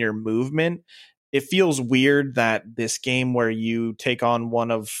freedom in your movement, it feels weird that this game where you take on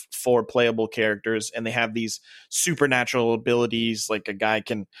one of 4 playable characters and they have these supernatural abilities, like a guy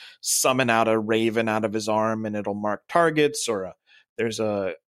can summon out a raven out of his arm and it'll mark targets, or there's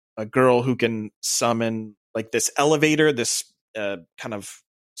a girl who can summon like this elevator, this kind of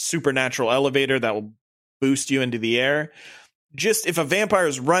supernatural elevator that will boost you into the air. Just if a vampire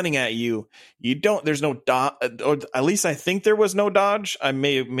is running at you, there's no dodge, or at least I think there was no dodge. I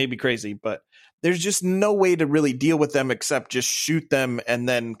may be crazy, but there's just no way to really deal with them except just shoot them and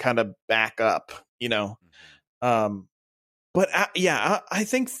then kind of back up, you know? But I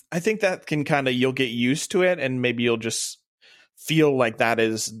think that can kind of, you'll get used to it, and maybe you'll just feel like that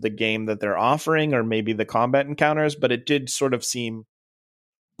is the game that they're offering, or maybe the combat encounters. But it did sort of seem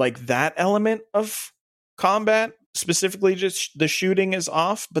like that element of combat, specifically just the shooting, is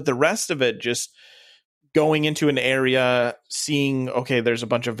off, but the rest of it, just going into an area, seeing, okay, there's a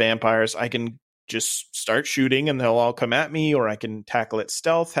bunch of vampires, I can just start shooting and they'll all come at me, or I can tackle it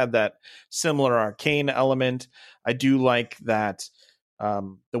stealth, had that similar Arcane element. I do like that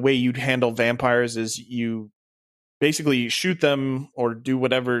the way you'd handle vampires is you basically shoot them or do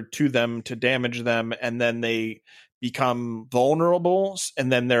whatever to them to damage them, and then they become vulnerable,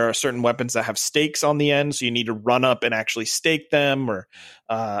 and then there are certain weapons that have stakes on the end, so you need to run up and actually stake them, or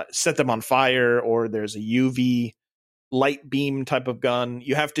set them on fire, or there's a UV light beam type of gun.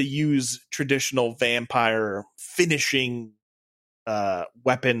 You have to use traditional vampire finishing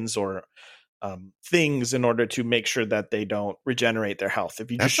weapons or things in order to make sure that they don't regenerate their health.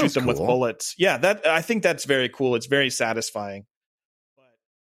 If you just shoot them with bullets, I think that's very cool. It's very satisfying. But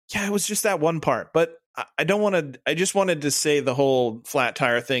yeah, it was just that one part. But I don't want to. I just wanted to say the whole flat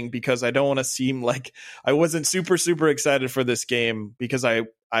tire thing, because I don't want to seem like I wasn't super excited for this game, because I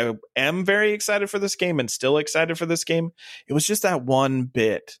am very excited for this game and still excited for this game. It was just that one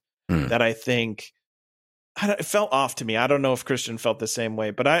bit that I think it felt off to me. I don't know if Christian felt the same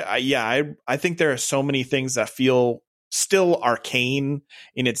way, but I think there are so many things that feel still Arcane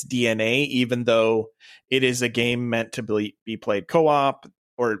in its DNA, even though it is a game meant to be played co-op.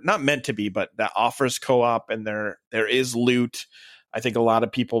 Or not meant to be, but that offers co-op, and there is loot. I think a lot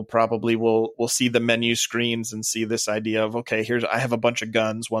of people probably will see the menu screens and see this idea of, okay, I have a bunch of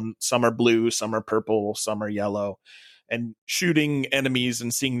guns. Some are blue, some are purple, some are yellow, and shooting enemies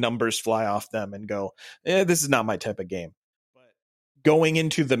and seeing numbers fly off them and go, this is not my type of game. But going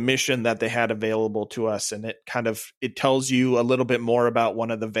into the mission that they had available to us, and it tells you a little bit more about one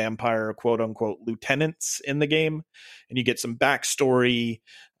of the vampire quote unquote lieutenants in the game, and you get some backstory.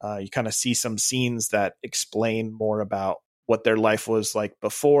 You kind of see some scenes that explain more about what their life was like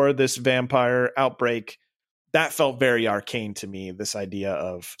before this vampire outbreak. That felt very Arcane to me, this idea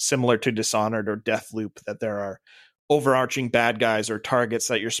of, similar to Dishonored or Deathloop, that there are overarching bad guys or targets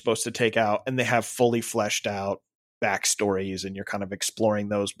that you're supposed to take out, and they have fully fleshed out backstories, and you're kind of exploring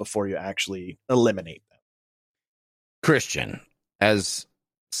those before you actually eliminate them. Christian, as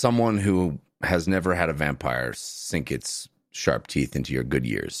someone who has never had a vampire sink its sharp teeth into your good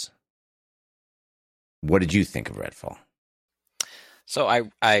years, what did you think of Redfall? So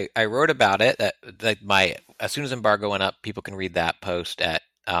I wrote about it. As soon as embargo went up, people can read that post at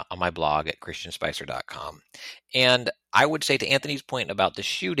on my blog at christianspicer.com. And I would say, to Anthony's point about the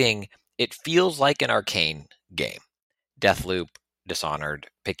shooting, it feels like an Arcane game. Deathloop, Dishonored,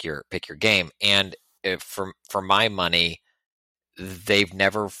 pick your game. And for my money, they've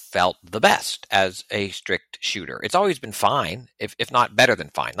never felt the best as a strict shooter. It's always been fine, if not better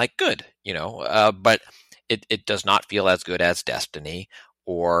than fine, like good, but it does not feel as good as Destiny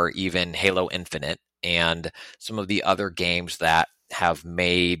or even Halo Infinite and some of the other games that have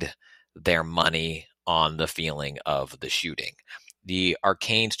made their money on the feeling of the shooting. The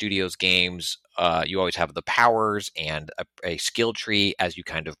Arcane Studios games, you always have the powers and a skill tree as you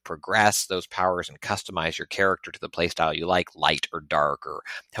kind of progress those powers and customize your character to the playstyle you like, light or dark, or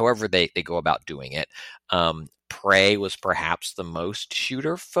however they go about doing it. Prey was perhaps the most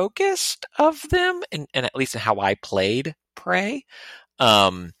shooter-focused of them, and at least in how I played Prey.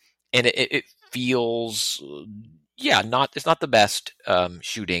 And it feels, it's not the best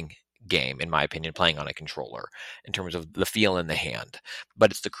shooting game, in my opinion, playing on a controller in terms of the feel in the hand,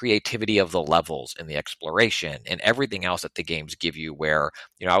 but it's the creativity of the levels and the exploration and everything else that the games give you, where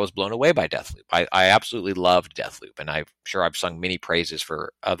I was blown away by Deathloop. I absolutely loved Deathloop, and I'm sure I've sung many praises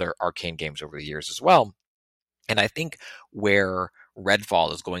for other Arcane games over the years as well. And I think where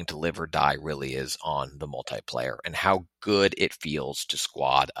Redfall is going to live or die really is on the multiplayer and how good it feels to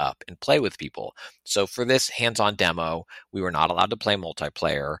squad up and play with people. So for this hands-on demo, we were not allowed to play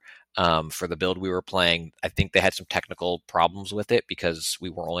multiplayer. For the build we were playing, I think they had some technical problems with it because we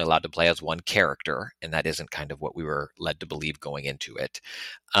were only allowed to play as one character, and that isn't kind of what we were led to believe going into it.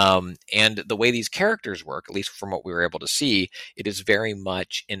 And the way these characters work, at least from what we were able to see, it is very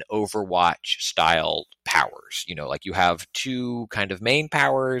much an Overwatch style powers. Like you have two kind of main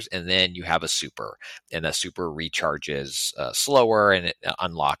powers, and then you have a super, and a super recharges slower, and it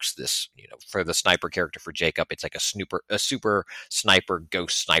unlocks this, for the sniper character for Jacob, it's like a super sniper,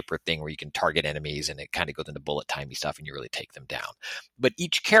 ghost sniper thing where you can target enemies, and it kind of goes into bullet timey stuff, and you really take them down. But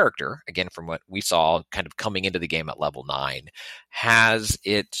each character, again, from what we saw kind of coming into the game at level 9, has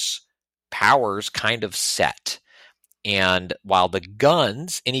its powers kind of set. And while the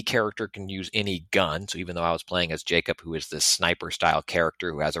guns, any character can use any gun. So even though I was playing as Jacob, who is this sniper style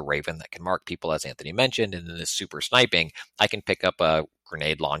character who has a raven that can mark people, as Anthony mentioned, and then this super sniping, I can pick up a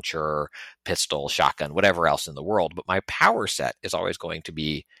grenade launcher, pistol, shotgun, whatever else in the world. But my power set is always going to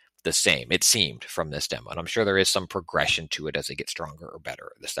be the same, it seemed, from this demo. And I'm sure there is some progression to it as they get stronger or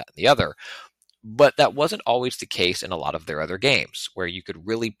better, this, that, and the other. But that wasn't always the case in a lot of their other games, where you could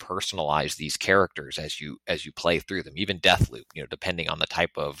really personalize these characters as you play through them. Even Deathloop, depending on the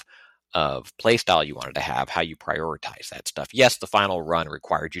type of play style you wanted to have, how you prioritize that stuff. Yes, the final run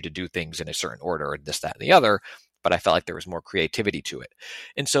required you to do things in a certain order, and this, that, and the other, but I felt like there was more creativity to it.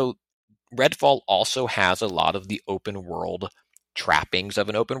 And so Redfall also has a lot of the open world trappings of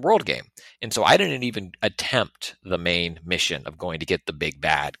an open world game. And so I didn't even attempt the main mission of going to get the big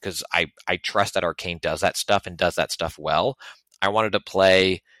bad, because I trust that Arcane does that stuff and does that stuff well. I wanted to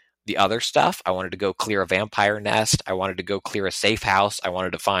play the other stuff. I wanted to go clear a vampire nest. I wanted to go clear a safe house. I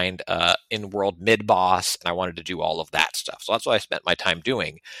wanted to find in-world mid-boss, and I wanted to do all of that stuff. So that's what I spent my time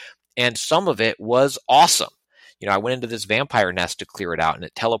doing. And some of it was awesome. I went into this vampire nest to clear it out, and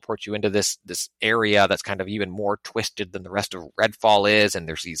it teleports you into this area that's kind of even more twisted than the rest of Redfall is. And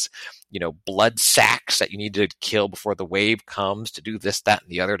there's these, blood sacks that you need to kill before the wave comes to do this, that, and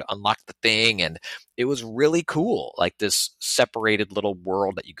the other to unlock the thing. And it was really cool, like this separated little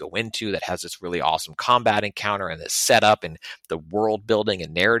world that you go into that has this really awesome combat encounter and this setup and the world building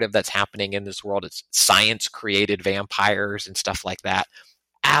and narrative that's happening in this world. It's science created vampires and stuff like that.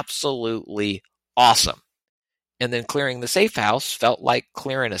 Absolutely awesome. And then clearing the safe house felt like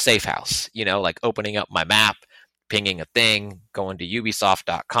clearing a safe house, like opening up my map, pinging a thing, going to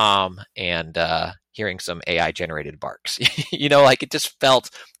ubisoft.com, and hearing some AI generated barks. Like it just felt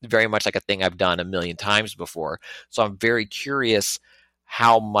very much like a thing I've done a million times before. So I'm very curious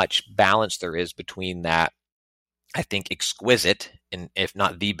how much balance there is between that, I think, exquisite, and if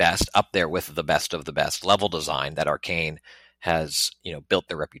not the best, up there with the best of the best level design that Arcane has, built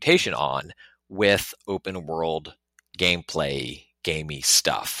their reputation on, with open world gameplay, gamey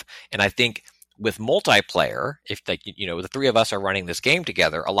stuff. And I think with multiplayer, if the three of us are running this game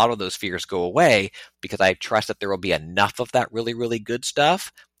together, a lot of those fears go away, because I trust that there will be enough of that really, really good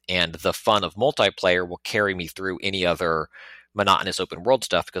stuff, and the fun of multiplayer will carry me through any other monotonous open world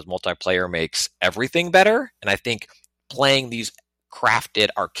stuff, because multiplayer makes everything better. And I think playing these crafted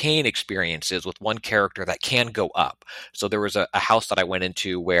arcane experiences with one character that can go up. So there was a house that I went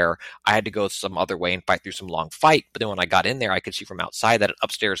into where I had to go some other way and fight through some long fight. But then when I got in there, I could see from outside that an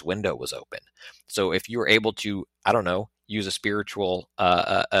upstairs window was open. So if you were able to, I don't know, use a spiritual,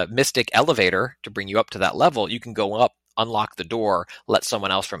 a mystic elevator to bring you up to that level, you can go up, unlock the door, let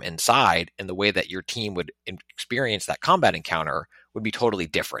someone else from inside, and the way that your team would experience that combat encounter would be totally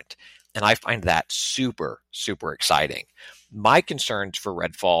different. And I find that super, super exciting. My concerns for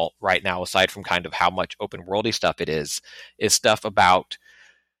Redfall right now, aside from kind of how much open worldy stuff it is stuff about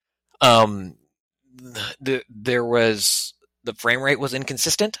the frame rate was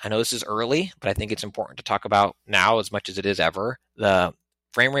inconsistent. I know this is early, but I think it's important to talk about now as much as it is ever. The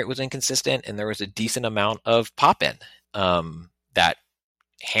frame rate was inconsistent, and there was a decent amount of pop-in that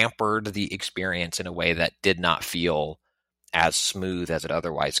hampered the experience in a way that did not feel as smooth as it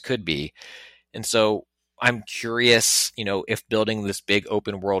otherwise could be. And so I'm curious, if building this big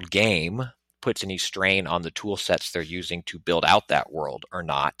open world game puts any strain on the tool sets they're using to build out that world or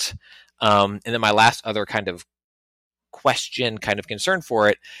not. And then my last other kind of question, kind of concern for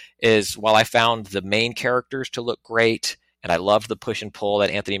it is, while I found the main characters to look great, and I love the push and pull that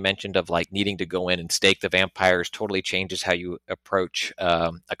Anthony mentioned of like needing to go in and stake the vampires, totally changes how you approach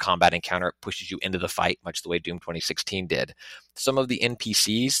a combat encounter. It pushes you into the fight, much the way Doom 2016 did. Some of the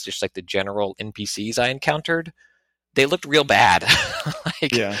NPCs, just like the general NPCs I encountered, they looked real bad.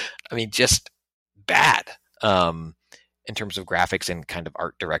 Just bad in terms of graphics and kind of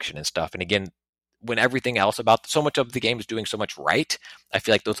art direction and stuff. And again, when everything else about so much of the game is doing so much right, I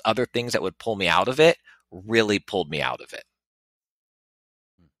feel like those other things that would pull me out of it really pulled me out of it.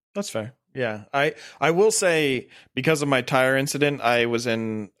 That's fair. Yeah. I will say, because of my tire incident, I was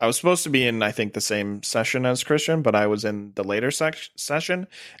supposed to be in, I think, the same session as Christian, but I was in the later session,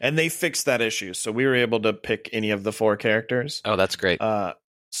 and they fixed that issue. So we were able to pick any of the 4 characters. Oh, that's great.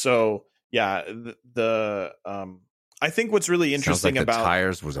 So yeah, I think what's really interesting Sounds like about the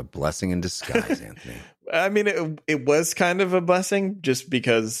tires was a blessing in disguise, Anthony. I mean, it was kind of a blessing, just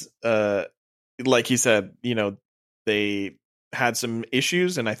because, like he said, they had some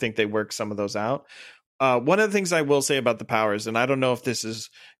issues, and I think they worked some of those out. One of the things I will say about the powers, and I don't know if this is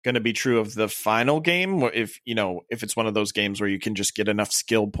going to be true of the final game, or if it's one of those games where you can just get enough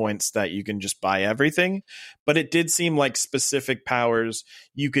skill points that you can just buy everything, but it did seem like specific powers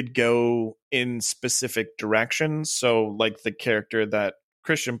you could go in specific directions. So like the character that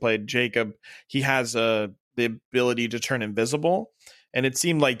Christian played, Jacob, he has the ability to turn invisible, and it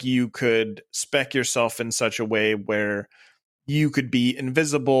seemed like you could spec yourself in such a way where you could be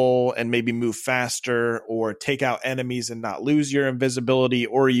invisible and maybe move faster, or take out enemies and not lose your invisibility,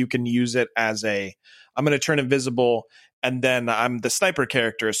 or you can use it as I'm going to turn invisible, and then I'm the sniper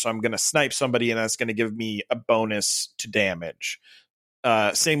character, so I'm going to snipe somebody, and that's going to give me a bonus to damage.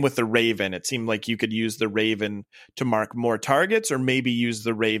 Same with the Raven. It seemed like you could use the Raven to mark more targets, or maybe use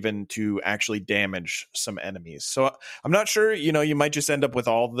the Raven to actually damage some enemies. So I'm not sure, you might just end up with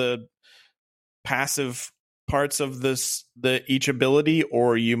all the passive parts of each ability,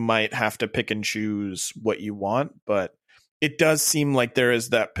 or you might have to pick and choose what you want. But it does seem like there is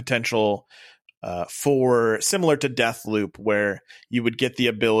that potential for similar to Deathloop, where you would get the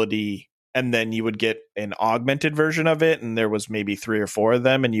ability and then you would get an augmented version of it, and there was maybe 3 or 4 of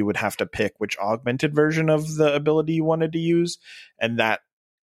them, and you would have to pick which augmented version of the ability you wanted to use. And that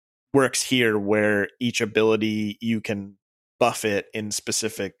works here, where each ability you can buff it in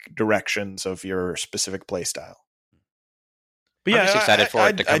specific directions of your specific play style. But I'm just excited for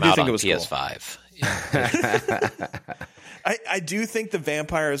it to come out on PS5. Cool. I do think the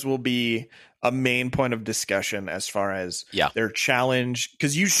vampires will be a main point of discussion as far as their challenge,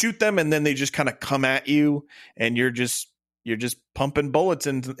 because you shoot them and then they just kind of come at you, and you're just pumping bullets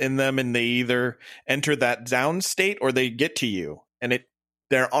in them, and they either enter that down state or they get to you. And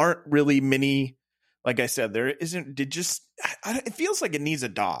there aren't really many, like I said, there isn't. It feels like it needs a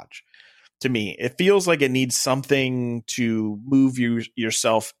dodge. To me, it feels like it needs something to move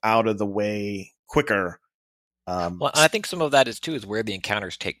yourself out of the way quicker. Well, I think some of that is where the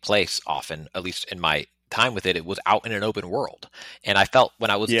encounters take place often, at least in my time with it. It was out in an open world. And I felt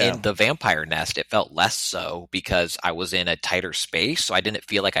when I was in the vampire nest, it felt less so, because I was in a tighter space. So I didn't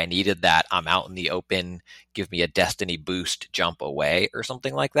feel like I needed that I'm out in the open, give me a destiny boost, jump away or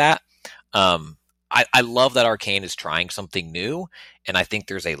something like that. I love that Arcane is trying something new, and I think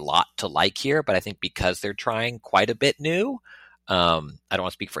there's a lot to like here, but I think because they're trying quite a bit new, I don't want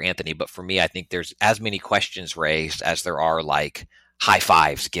to speak for Anthony, but for me, I think there's as many questions raised as there are like high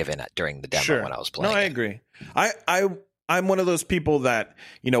fives given during the demo when I was playing. No, I agree. I'm one of those people that,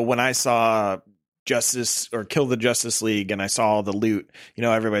 when I saw Justice or Kill the Justice League and I saw all the loot,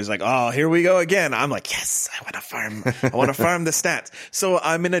 everybody's like, oh, here we go again. I'm like, yes, I want to farm the stats. So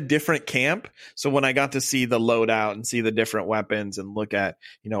I'm in a different camp. So when I got to see the loadout and see the different weapons and look at,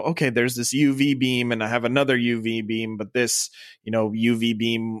 okay, there's this UV beam and I have another UV beam, but this, UV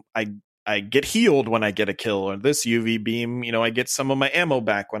beam, I get healed when I get a kill, or this UV beam, I get some of my ammo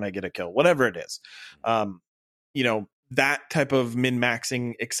back when I get a kill, whatever it is. That type of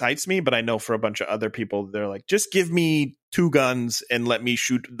min-maxing excites me, but I know for a bunch of other people, they're like, just give me 2 guns and let me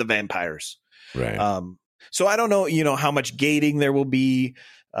shoot the vampires. Right. So I don't know, how much gating there will be.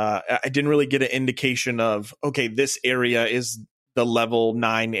 I didn't really get an indication of, okay, this area is the level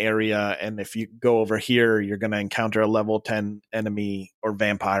 9 area, and if you go over here, you're going to encounter a level 10 enemy or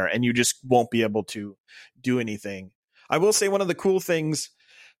vampire, and you just won't be able to do anything. I will say one of the cool things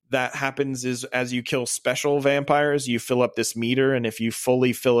that happens is as you kill special vampires, you fill up this meter, and if you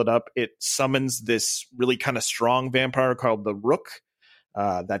fully fill it up, it summons this really kind of strong vampire called the Rook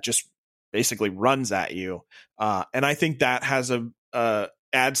that just basically runs at you. And I think that has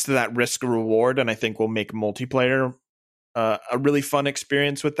adds to that risk reward, and I think will make multiplayer a really fun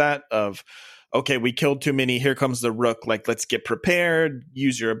experience with that of, okay, we killed too many, here comes the Rook, like, let's get prepared,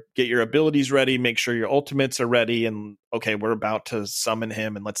 get your abilities ready, make sure your ultimates are ready, and okay, we're about to summon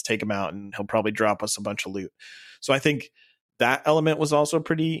him and let's take him out and he'll probably drop us a bunch of loot. So I think that element was also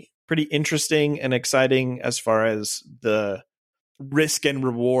pretty interesting and exciting as far as the risk and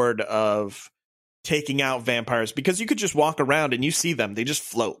reward of taking out vampires, because you could just walk around and you see them, they just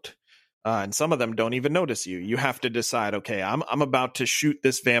float. And some of them don't even notice you. You have to decide, okay, I'm about to shoot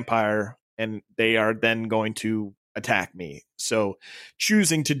this vampire and they are then going to attack me. So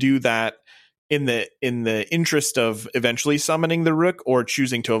choosing to do that in the interest of eventually summoning the Rook, or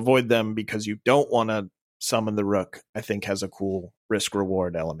choosing to avoid them because you don't want to summon the Rook, I think has a cool risk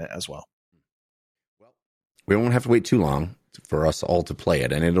reward element as well. We won't have to wait too long for us all to play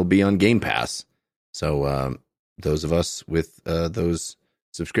it, and it'll be on Game Pass. So those of us with those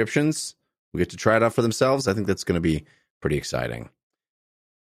subscriptions will get to try it out for themselves. I think that's going to be pretty exciting.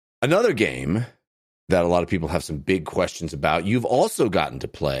 Another game that a lot of people have some big questions about, you've also gotten to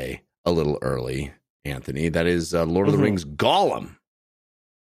play a little early, Anthony. That is Lord of the Rings Gollum.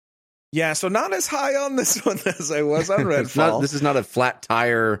 Yeah, so not as high on this one as I was on Redfall. This is not a flat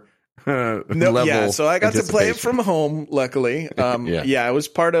tire level. Yeah, so I got to play it from home, luckily. Yeah, it was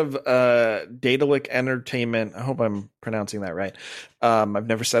part of Daedalic Entertainment. I hope I'm pronouncing that right. I've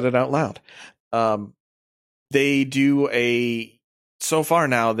never said it out loud. They do so far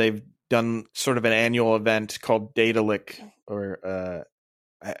now, they've done sort of an annual event called Daedalic, or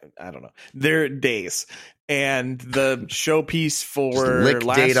I don't know. They're days. And the showpiece for just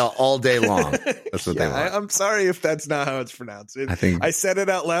lick data all day long. That's what they want. I'm sorry if that's not how it's pronounced. I said it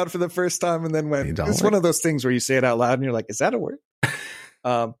out loud for the first time and then went, it's one of those things where you say it out loud and you're like, is that a word?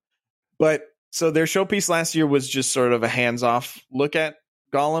 But so their showpiece last year was just sort of a hands-off look at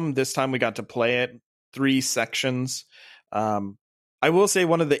Gollum. This time we got to play it, 3 sections. I will say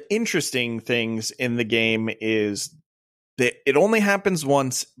one of the interesting things in the game is that it only happens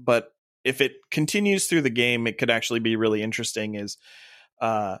once, but if it continues through the game, it could actually be really interesting, is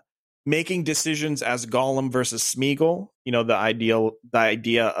making decisions as Gollum versus Smeagol. The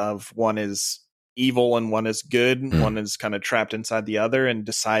idea of one is evil and one is good. One is kind of trapped inside the other, and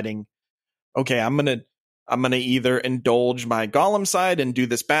deciding, okay, I'm going to either indulge my Gollum side and do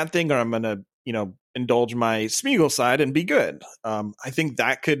this bad thing, or I'm going to, indulge my Smeagol side and be good. I think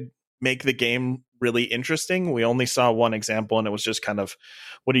that could make the game really interesting. We only saw one example, and it was just kind of,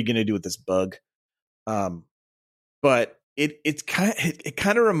 what are you going to do with this bug? But it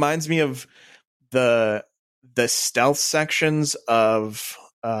kind of reminds me of the stealth sections of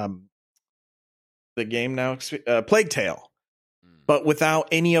the game now, Plague Tale, but without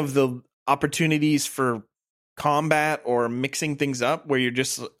any of the opportunities for combat or mixing things up, where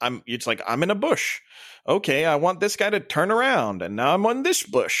it's like, I'm in a bush. Okay, I want this guy to turn around, and now I'm on this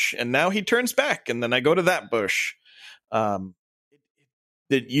bush, and now he turns back, and then I go to that bush. That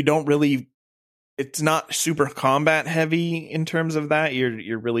you don't really, it's not super combat heavy in terms of that.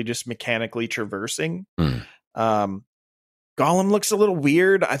 You're really just mechanically traversing. Gollum looks a little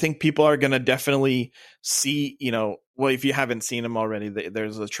weird. I think people are going to definitely see, if you haven't seen him already,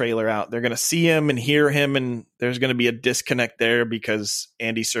 there's a trailer out. They're going to see him and hear him, and there's going to be a disconnect there because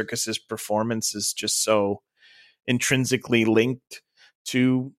Andy Serkis's performance is just so intrinsically linked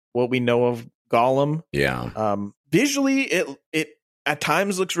to what we know of Gollum. Yeah. Visually, it at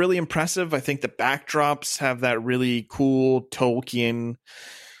times looks really impressive. I think the backdrops have that really cool Tolkien,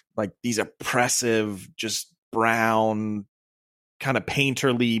 like these oppressive, just brown kind of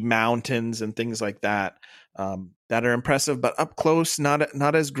painterly mountains and things like that that are impressive, but up close,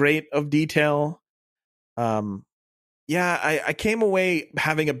 not as great of detail. I came away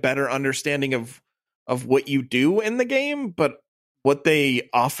having a better understanding of what you do in the game, but what they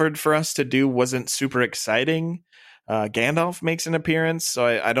offered for us to do wasn't super exciting. Gandalf makes an appearance, so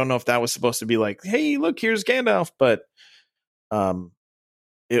I don't know if that was supposed to be like, hey, look, here's Gandalf, but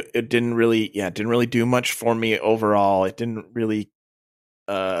it didn't really do much for me overall. It didn't really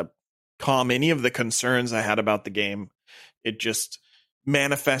calm any of the concerns I had about the game. It just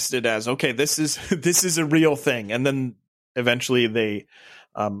manifested as, okay, this is a real thing. And then eventually they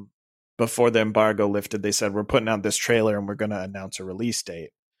before the embargo lifted, they said, we're putting out this trailer and we're going to announce a release date.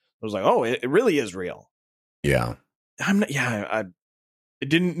 I was like, oh, it really is real. Yeah.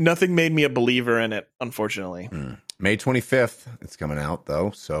 Nothing made me a believer in it, unfortunately. May 25th, it's coming out though.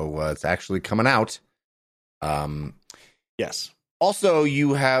 So it's actually coming out. Yes. Also,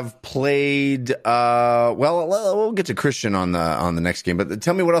 you have played. We'll get to Christian on the next game, but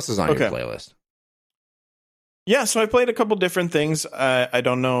tell me what else is on your playlist. Yeah, so I played a couple different things. I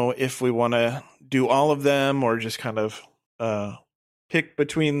don't know if we want to do all of them or just kind of pick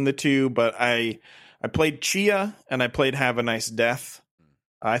between the two, but I played Tchia and I played Have a Nice Death.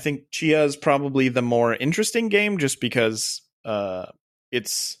 I think Tchia is probably the more interesting game just because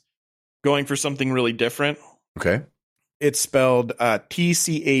it's going for something really different. Okay. It's spelled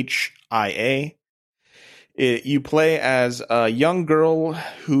Tchia. You play as a young girl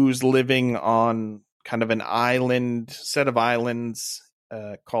who's living on kind of an set of islands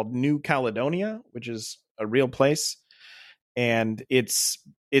called New Caledonia, which is a real place. And it's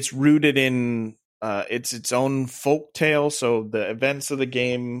rooted in it's its own folk tale. So the events of the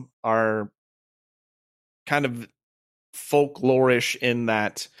game are kind of folklorish in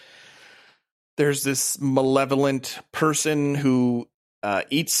that there's this malevolent person who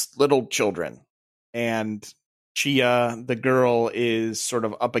eats little children, and Tchia, the girl, is sort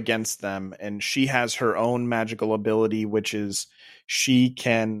of up against them, and she has her own magical ability, which is she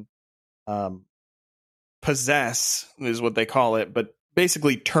can possess, is what they call it, but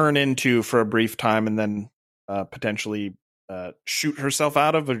basically turn into for a brief time and then potentially shoot herself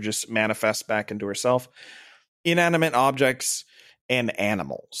out of or just manifest back into herself inanimate objects and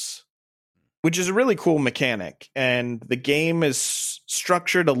animals, which is a really cool mechanic. And the game is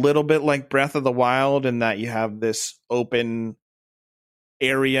structured a little bit like Breath of the Wild in that you have this open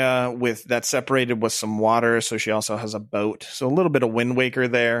area that's separated with some water. So she also has a boat. So a little bit of Wind Waker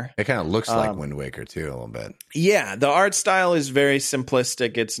there. It kind of looks like Wind Waker too, a little bit. Yeah, the art style is very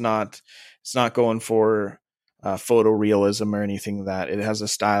simplistic. It's not going for photorealism or anything that. It has a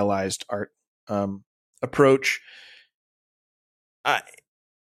stylized art approach.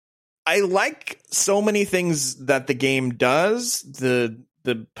 I like so many things that the game does.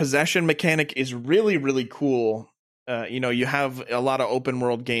 The possession mechanic is really, really cool. You have a lot of open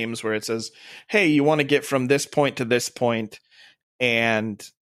world games where it says, hey, you want to get from this point to this point, and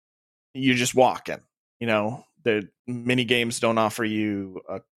you're just walking. The mini games don't offer you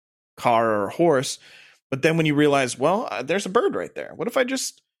a car or a horse. But then when you realize, well, there's a bird right there. What if I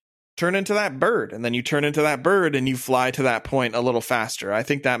just turn into that bird? And then you turn into that bird and you fly to that point a little faster. I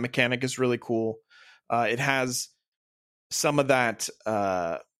think that mechanic is really cool. It has some of that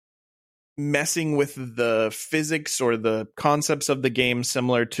messing with the physics or the concepts of the game,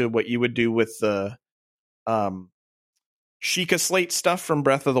 similar to what you would do with the Sheikah Slate stuff from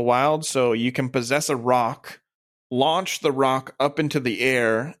Breath of the Wild. So you can possess a rock, launch the rock up into the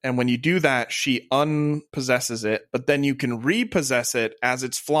air, and when you do that, she unpossesses it, but then you can repossess it as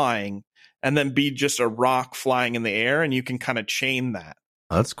it's flying and then be just a rock flying in the air, and you can kind of chain that.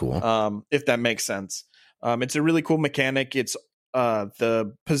 Oh, that's cool. If that makes sense. It's a really cool mechanic. It's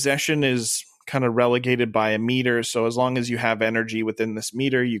the possession is kind of relegated by a meter, so as long as you have energy within this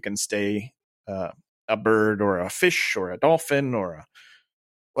meter, you can stay a bird or a fish or a dolphin or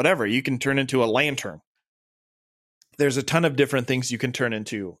whatever. You can turn into a lantern. There's a ton of different things you can turn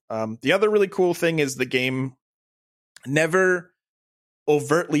into. The other really cool thing is the game never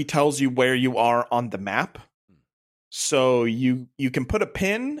overtly tells you where you are on the map. So you can put a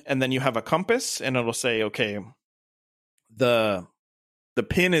pin and then you have a compass and it'll say, okay, the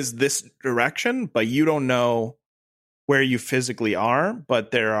pin is this direction, but you don't know where you physically are.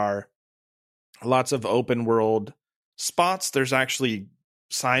 But there are lots of open world spots. There's actually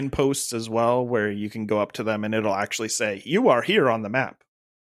signposts as well where you can go up to them and it'll actually say you are here on the map.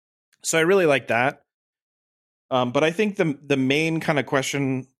 So I really like that. But I think the main kind of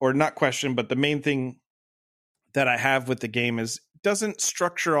question, or not question, but the main thing that I have with the game is, doesn't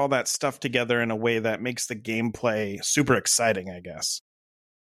structure all that stuff together in a way that makes the gameplay super exciting, I guess.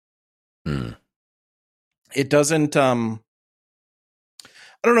 It doesn't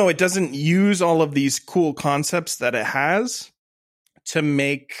I don't know, it doesn't use all of these cool concepts that it has to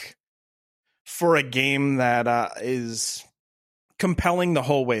make for a game that is compelling the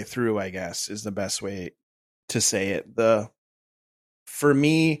whole way through, I guess, is the best way to say it. For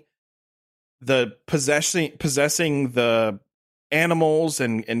me, the possessing the animals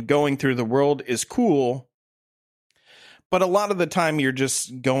and going through the world is cool, but a lot of the time you're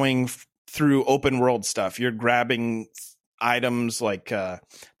just going through open world stuff. You're grabbing items like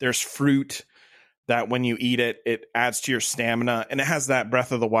there's fruit that when you eat it, it adds to your stamina, and it has that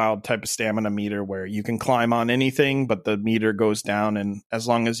Breath of the Wild type of stamina meter where you can climb on anything, but the meter goes down, and as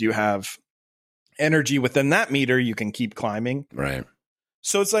long as you have energy within that meter, you can keep climbing. Right.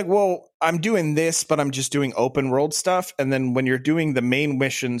 So it's like, well, I'm doing this, but I'm just doing open world stuff. And then when you're doing the main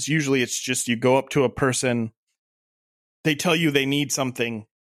missions, usually it's just you go up to a person, they tell you they need something.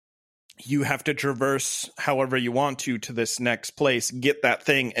 You have to traverse however you want to this next place, get that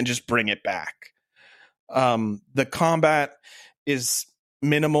thing, and just bring it back. The combat is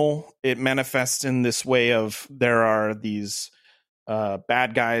minimal. It manifests in this way of there are these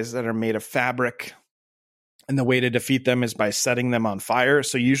bad guys that are made of fabric, and the way to defeat them is by setting them on fire.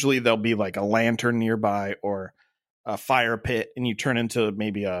 So usually there'll be like a lantern nearby or a fire pit, and you turn into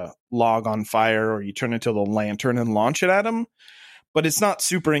maybe a log on fire, or you turn into the lantern and launch it at them. But it's not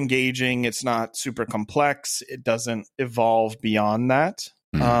super engaging. It's not super complex. It doesn't evolve beyond that.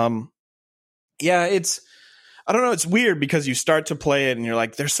 Yeah, I don't know. It's weird because you start to play it and you're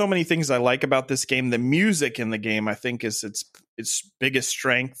like, there's so many things I like about this game. The music in the game, I think, is its biggest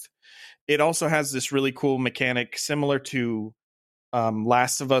strength. It also has this really cool mechanic similar to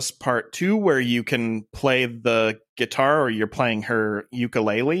Last of Us Part 2, where you can play the guitar, or you're playing her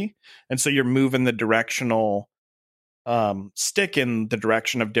ukulele. And so you're moving the directional stick in the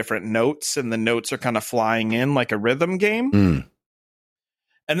direction of different notes, and the notes are kind of flying in like a rhythm game.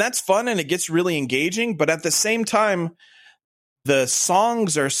 And that's fun, and it gets really engaging. But at the same time, the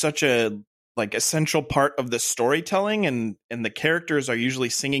songs are such a essential part of the storytelling, and the characters are usually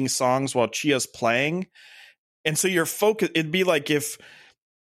singing songs while Tchia's playing. And so your focus, it'd be like if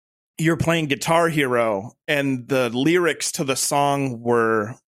you're playing Guitar Hero and the lyrics to the song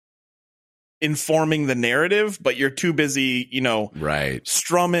were informing the narrative, but you're too busy, right,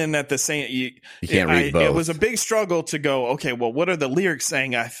 strumming at the same. You can't read both. It was a big struggle to go, okay, well, what are the lyrics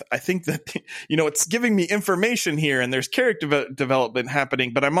saying? I think that it's giving me information here, and there's character development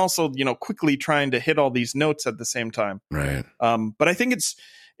happening, but I'm also quickly trying to hit all these notes at the same time. Right. But I think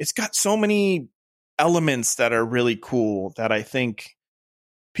it's got so many elements that are really cool that I think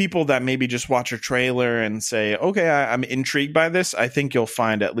people that maybe just watch a trailer and say, okay, I'm intrigued by this, I think you'll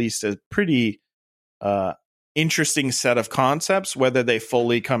find at least a pretty interesting set of concepts. Whether they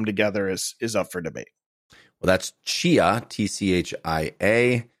fully come together is up for debate. Well, that's Tchia,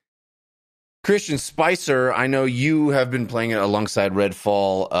 Tchia. Christian Spicer, I know you have been playing it alongside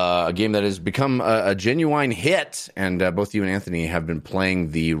Redfall, a game that has become a genuine hit, and both you and Anthony have been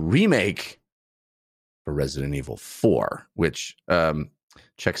playing the remake for Resident Evil 4, which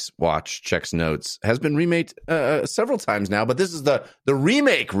checks notes, has been remade several times now, but this is the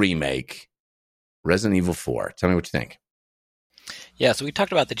remake, Resident Evil 4. Tell me what you think. Yeah, so we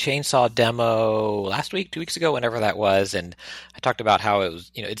talked about the chainsaw demo last week, 2 weeks ago, whenever that was, and I talked about how it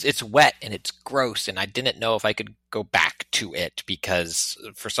was, it's wet and it's gross, and I didn't know if I could go back to it because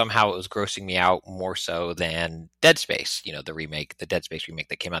for somehow it was grossing me out more so than Dead Space, the Dead Space remake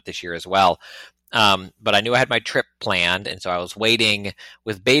that came out this year as well. But I knew I had my trip planned, and so I was waiting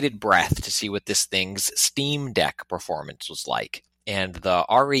with bated breath to see what this thing's Steam Deck performance was like. And the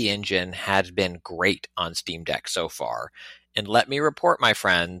RE engine had been great on Steam Deck so far. And let me report, my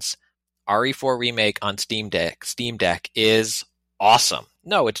friends, RE4 Remake on Steam Deck is awesome.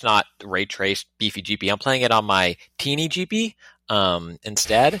 No, it's not ray traced beefy GP. I'm playing it on my teeny GP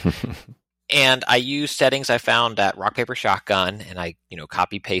instead. And I used settings I found at Rock Paper Shotgun, and I,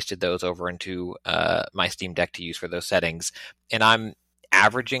 copy pasted those over into my Steam Deck to use for those settings. And I'm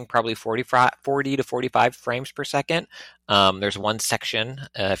averaging probably 40 to 45 frames per second. There's one section,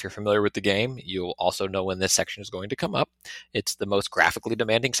 if you're familiar with the game, you'll also know when this section is going to come up. It's the most graphically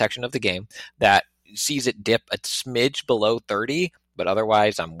demanding section of the game that sees it dip a smidge below 30, but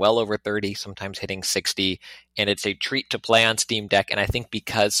otherwise I'm well over 30, sometimes hitting 60, and it's a treat to play on Steam Deck. And I think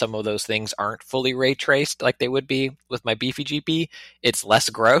because some of those things aren't fully ray traced like they would be with my beefy GP, it's less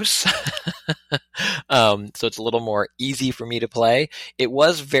gross. So it's a little more easy for me to play. It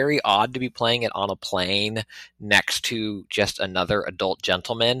was very odd to be playing it on a plane next to just another adult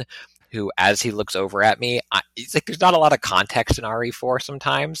gentleman who, as he looks over at me, it's like there's not a lot of context in RE4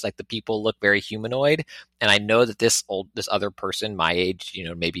 sometimes. Like the people look very humanoid, and I know that this other person, my age,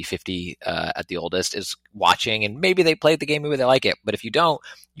 maybe 50 at the oldest, is watching, and maybe they played the game, maybe they like it. But if you don't,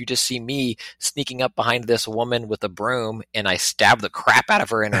 you just see me sneaking up behind this woman with a broom, and I stab the crap out of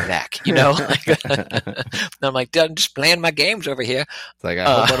her in her neck. And I'm like, I'm just playing my games over here. It's like,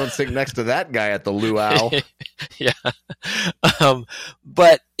 I hope I don't sit next to that guy at the luau. Yeah.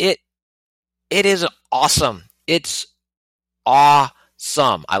 But it is awesome. It's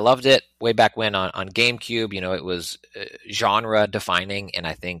awesome. I loved it way back when on GameCube. It was genre defining, and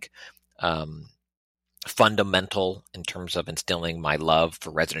I think fundamental in terms of instilling my love for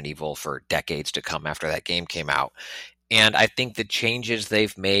Resident Evil for decades to come after that game came out. And I think the changes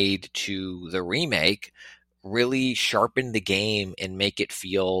they've made to the remake really sharpen the game and make it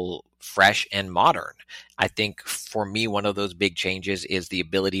feel fresh and modern. I think for me, one of those big changes is the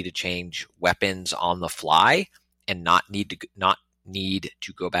ability to change weapons on the fly and not need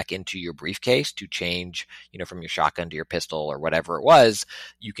to go back into your briefcase to change, from your shotgun to your pistol or whatever it was.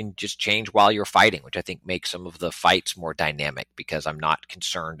 You can just change while you're fighting, which I think makes some of the fights more dynamic because I'm not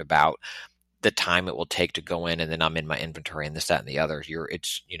concerned about the time it will take to go in and then I'm in my inventory and this, that, and the other.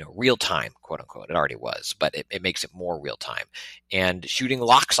 It's real time, quote unquote. It already was, but it makes it more real time. And shooting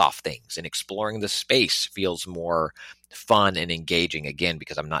locks off things and exploring the space feels more fun and engaging again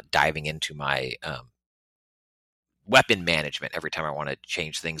because I'm not diving into my weapon management every time I want to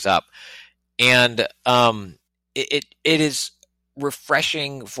change things up. And it is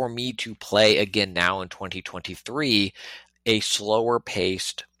refreshing for me to play again now in 2023 a slower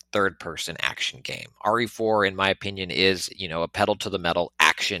paced third-person action game. RE4, in my opinion, is, a pedal to the metal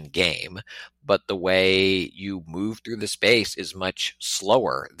action game, but the way you move through the space is much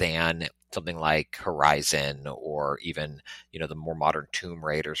slower than something like Horizon or even, the more modern Tomb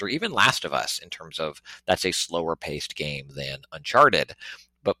Raiders or even Last of Us in terms of that's a slower-paced game than Uncharted.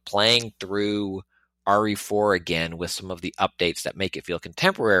 But playing through RE4 again with some of the updates that make it feel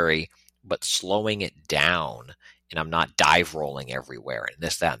contemporary, but slowing it down and I'm not dive rolling everywhere and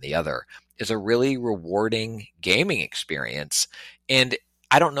this, that, and the other is a really rewarding gaming experience. And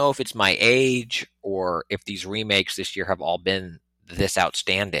I don't know if it's my age or if these remakes this year have all been this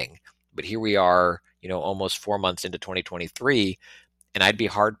outstanding, but here we are, almost 4 months into 2023, and I'd be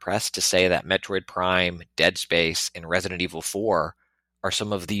hard pressed to say that Metroid Prime, Dead Space, and Resident Evil 4 are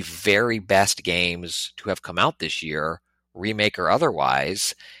some of the very best games to have come out this year, remake or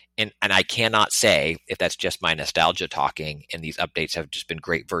otherwise. And I cannot say if that's just my nostalgia talking and these updates have just been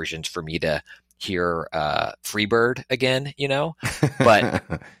great versions for me to hear Freebird again, but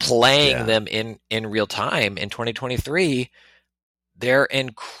playing them in real time in 2023, they're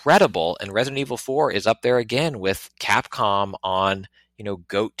incredible. And Resident Evil 4 is up there again with Capcom on,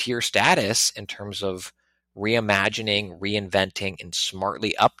 GOAT tier status in terms of reimagining, reinventing, and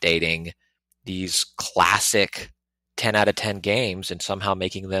smartly updating these classic 10 out of 10 games and somehow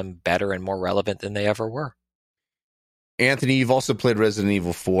making them better and more relevant than they ever were. Anthony, you've also played Resident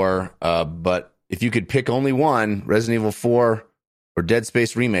Evil 4, but if you could pick only one, Resident Evil 4 or Dead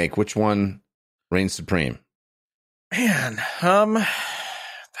Space Remake, which one reigns supreme? Man,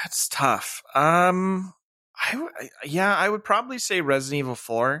 that's tough. I would probably say Resident Evil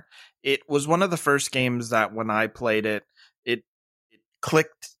 4. It was one of the first games that when I played it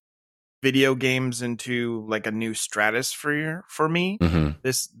clicked video games into like a new stratosphere for me. Mm-hmm.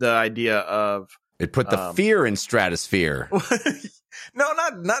 The idea of it put the fear in stratosphere. No,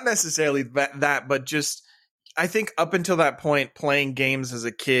 not necessarily that, but just I think up until that point, playing games as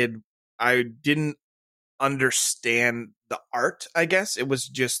a kid, I didn't understand the art. I guess it was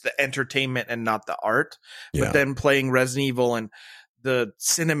just the entertainment and not the art. Yeah. But then playing Resident Evil and the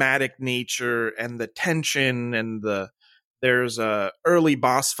cinematic nature and the tension and there's a early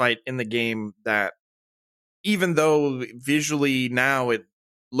boss fight in the game that even though visually now it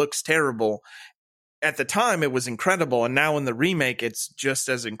looks terrible, at the time it was incredible, and now in the remake it's just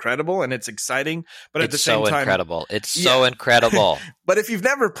as incredible and it's exciting. But at the same time, it's so incredible. But if you've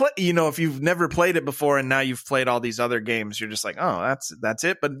never played it before and now you've played all these other games, you're just like, oh, that's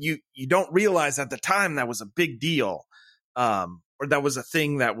it. But you don't realize at the time that was a big deal, or that was a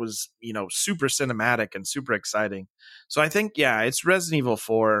thing that was super cinematic and super exciting. So I think it's Resident Evil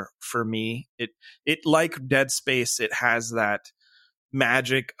 4 for me. It like Dead Space, it has that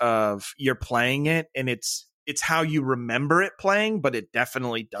magic of you're playing it and it's how you remember it playing, but it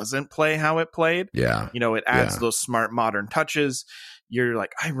definitely doesn't play how it played. Yeah. You know, it adds Yeah. those smart modern touches. You're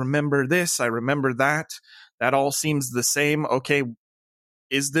like, I remember this, I remember that. That all seems the same. Okay,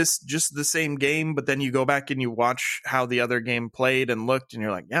 is this just the same game? But then you go back and you watch how the other game played and looked, and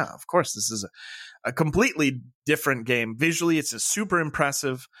you're like, yeah, of course, this is a completely different game. Visually, it's a super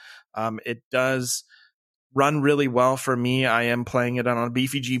impressive. It does run really well for me. I am playing it on a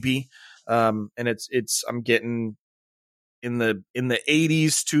beefy GP. And I'm getting in the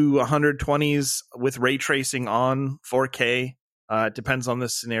 80s to 120s with ray tracing on 4K. It depends on the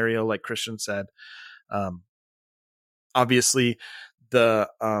scenario, like Christian said. Obviously, the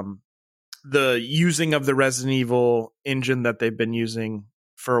using of the Resident Evil engine that they've been using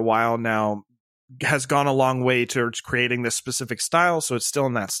for a while now has gone a long way towards creating this specific style. So it's still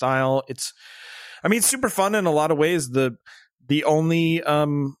in that style. It's super fun in a lot of ways. The only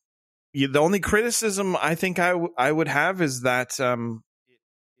criticism I think I would have is that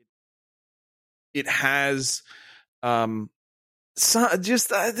it has I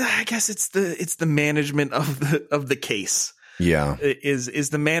guess it's the management of the case. Yeah. Is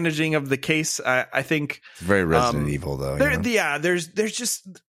the managing of the case. I think It's very Resident Evil though. There's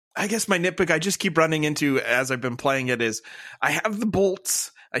just, I guess my nitpick I just keep running into as I've been playing it is I have the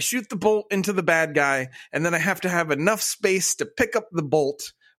bolts. I shoot the bolt into the bad guy, and then I have to have enough space to pick up the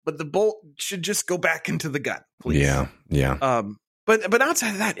bolt, but the bolt should just go back into the gun, please. Yeah. Yeah. But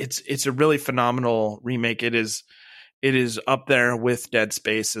outside of that, it's a really phenomenal remake. It is up there with Dead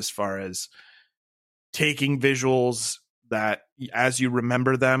Space as far as taking visuals that as you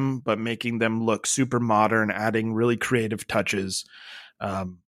remember them, but making them look super modern, adding really creative touches.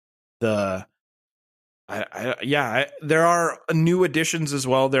 There are new additions as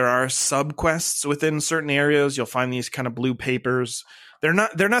well. There are sub quests within certain areas. You'll find these kind of blue papers. They're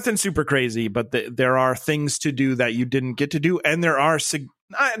nothing super crazy, but there are things to do that you didn't get to do, and there are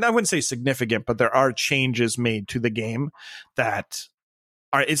I wouldn't say significant, but there are changes made to the game that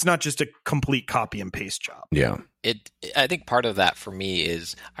are. It's not just a complete copy and paste job. Yeah. I think part of that for me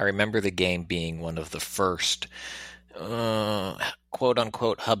is I remember the game being one of the first quote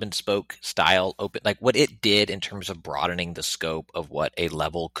unquote hub and spoke style open, like what it did in terms of broadening the scope of what a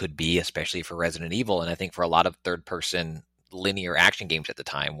level could be, especially for Resident Evil. And I think for a lot of third person linear action games at the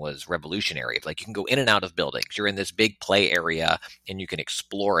time was revolutionary. Like you can go in and out of buildings. You're in this big play area and you can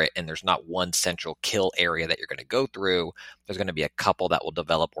explore it, and there's not one central kill area that you're going to go through. There's going to be a couple that will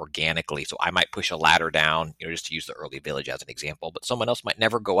develop organically. So I might push a ladder down, just to use the early village as an example, but someone else might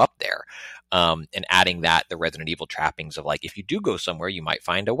never go up there. And adding that, the Resident Evil trappings of like, if you do go somewhere, you might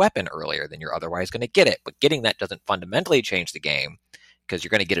find a weapon earlier than you're otherwise going to get it. But getting that doesn't fundamentally change the game because you're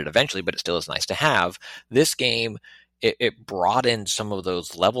going to get it eventually, but it still is nice to have. This game, it broadened some of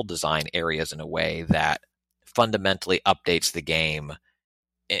those level design areas in a way that fundamentally updates the game.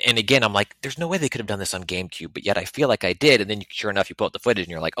 And again, I'm like, there's no way they could have done this on GameCube, but yet I feel like I did. And then sure enough, you pull up the footage and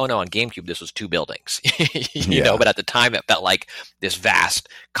you're like, oh no, on GameCube, this was 2 buildings, but at the time it felt like this vast,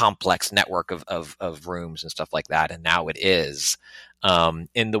 complex network of rooms and stuff like that. And now it is,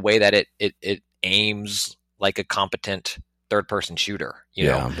 in the way that it aims like a competent third-person shooter,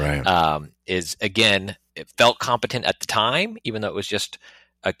 Right. is again, it felt competent at the time, even though it was just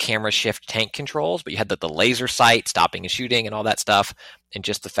a camera shift tank controls, but you had the laser sight stopping and shooting and all that stuff. And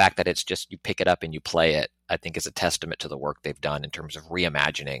just the fact that it's just, you pick it up and you play it, I think is a testament to the work they've done in terms of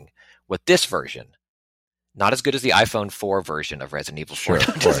reimagining what this version, not as good as the iPhone 4 version of Resident Evil 4.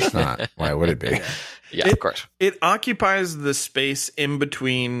 Sure, of course not. Why would it be? Yeah, of course. It occupies the space in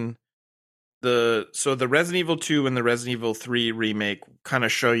between the Resident Evil 2 and the Resident Evil 3 remake kind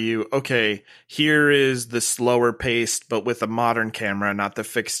of show you, okay, here is the slower paced, but with a modern camera, not the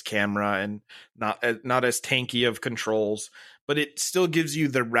fixed camera, and not as tanky of controls, but it still gives you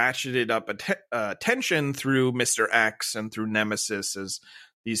the ratcheted up tension through Mr. X and through Nemesis as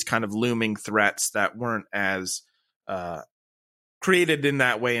these kind of looming threats that weren't as created in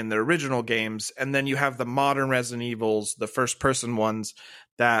that way in the original games. And then you have the modern Resident Evils, the first person ones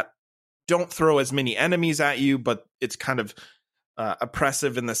that don't throw as many enemies at you, but it's kind of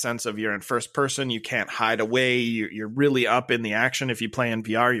oppressive in the sense of you're in first person. You can't hide away. You're really up in the action. If you play in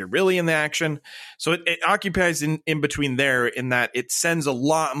VR, you're really in the action. So it occupies in between there, in that it sends a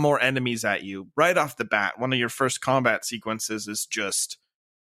lot more enemies at you right off the bat. One of your first combat sequences is just,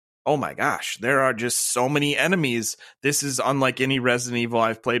 oh my gosh, there are just so many enemies. This is unlike any Resident Evil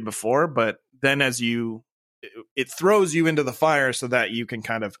I've played before. But then it throws you into the fire so that you can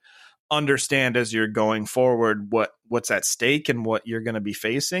kind of understand as you're going forward what's at stake and what you're going to be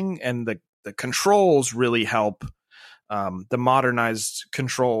facing, and the controls really help The modernized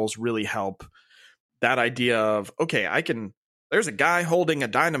controls really help that idea of, okay, there's a guy holding a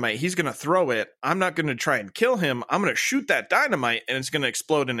dynamite. He's going to throw it. I'm not going to try and kill him. I'm going to shoot that dynamite and it's going to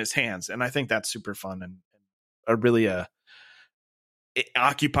explode in his hands. And I think that's super fun and really it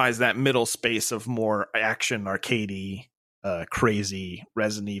occupies that middle space of more action, arcadey, crazy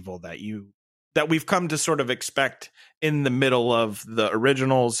Resident Evil that we've come to sort of expect in the middle of the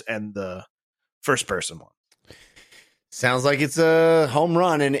originals and the first person one. Sounds like it's a home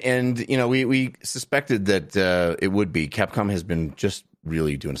run, and you know we suspected that it would be. Capcom has been just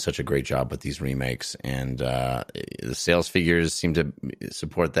really doing such a great job with these remakes, and the sales figures seem to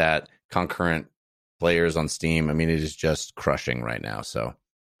support that. Concurrent players on Steam, I mean, it is just crushing right now. So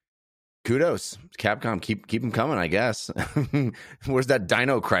kudos, Capcom, keep them coming, I guess. Where's that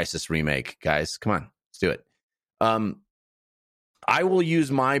Dino Crisis remake, guys? Come on, let's do it. I will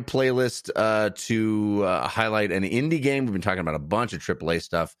use my playlist to highlight an indie game. We've been talking about a bunch of AAA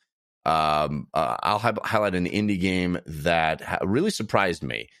stuff. I'll highlight an indie game that really surprised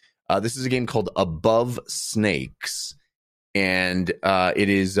me. This is a game called Above Snakes, and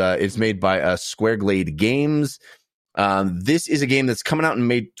it's made by Square Glade Games. This is a game that's coming out on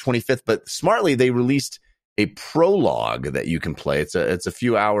May 25th, but smartly they released a prologue that you can play. It's a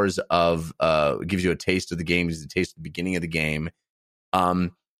few hours of gives you a taste of the game, gives you a taste of the beginning of the game. I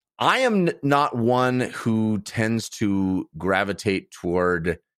am not one who tends to gravitate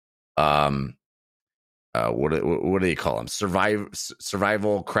toward what do you call them?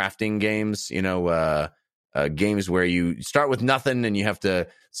 Survival crafting games, you know, games where you start with nothing and you have to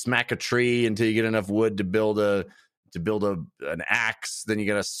smack a tree until you get enough wood to build an axe. Then you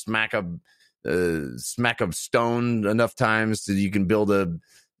got to smack a stone enough times so you can build a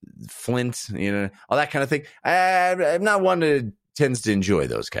flint, you know, all that kind of thing. I'm not one that tends to enjoy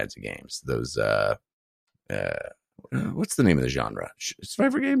those kinds of games. Those what's the name of the genre?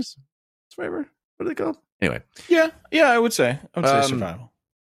 Survivor games? Survivor? What are they called? Anyway. Yeah, I would say survival.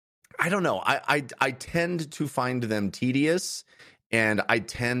 I don't know. I tend to find them tedious, and I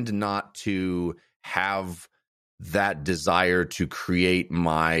tend not to have that desire to create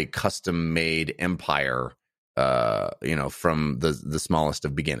my custom-made empire, from the smallest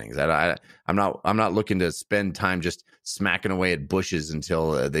of beginnings. I'm not looking to spend time just smacking away at bushes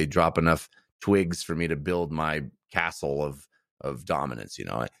until they drop enough twigs for me to build my castle of dominance. You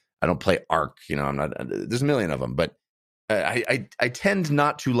know, I don't play Ark. You know, I'm not. There's a million of them, but I tend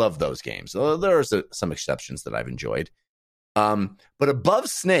not to love those games. There are some exceptions that I've enjoyed. But Above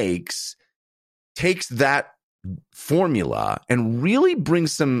Snakes takes that formula and really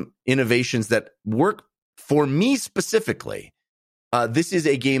brings some innovations that work for me specifically. This is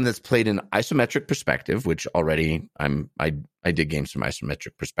a game that's played in isometric perspective, which already I dig games from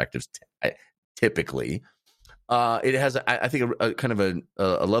isometric perspectives typically. It has, I think, a kind of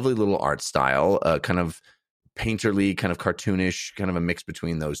a lovely little art style, kind of painterly, kind of cartoonish, kind of a mix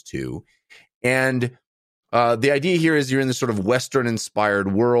between those two. And the idea here is you're in this sort of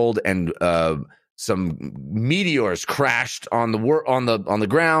Western-inspired world, and some meteors crashed on the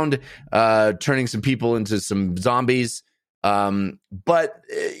ground, turning some people into some zombies. But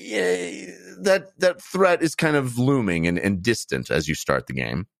that threat is kind of looming and distant as you start the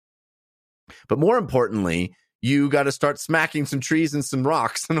game. But more importantly, you got to start smacking some trees and some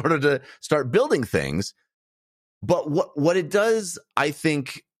rocks in order to start building things. But what it does, I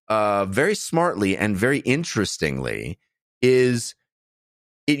think, very smartly and very interestingly, is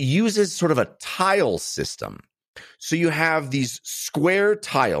it uses sort of a tile system. So you have these square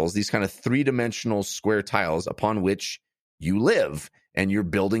tiles, these kind of three-dimensional square tiles upon which you live, and you're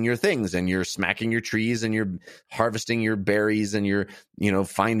building your things, and you're smacking your trees, and you're harvesting your berries, and you're,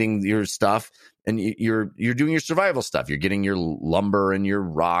 finding your stuff, and you're doing your survival stuff. You're getting your lumber and your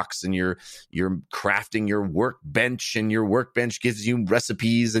rocks, and you're crafting your workbench, and your workbench gives you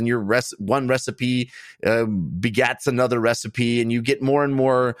recipes, and your one recipe begats another recipe, and you get more and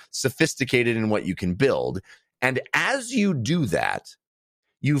more sophisticated in what you can build. And as you do that,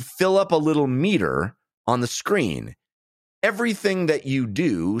 you fill up a little meter on the screen. Everything that you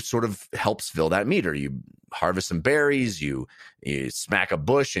do sort of helps fill that meter. You harvest some berries, you smack a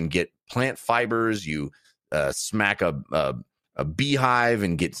bush and get plant fibers, you smack a beehive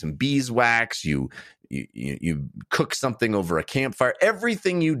and get some beeswax, you cook something over a campfire.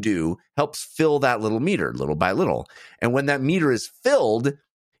 Everything you do helps fill that little meter little by little. And when that meter is filled,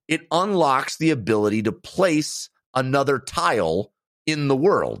 it unlocks the ability to place another tile in the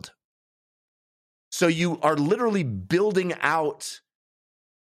world. So you are literally building out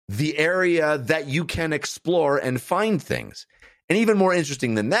the area that you can explore and find things. And even more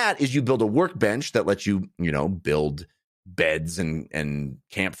interesting than that is you build a workbench that lets you, build beds and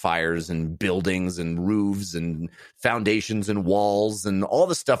campfires and buildings and roofs and foundations and walls and all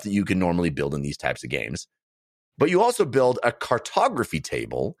the stuff that you can normally build in these types of games. But you also build a cartography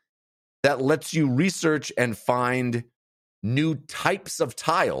table that lets you research and find new types of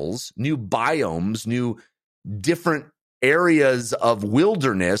tiles, new biomes, new different areas of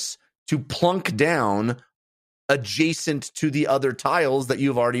wilderness to plunk down adjacent to the other tiles that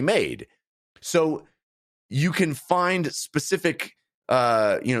you've already made. So you can find specific,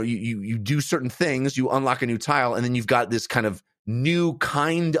 you do certain things, you unlock a new tile, and then you've got this kind of new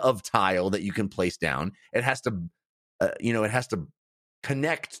kind of tile that you can place down. It has to, it has to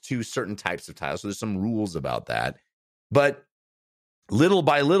connect to certain types of tiles. So there's some rules about that. But little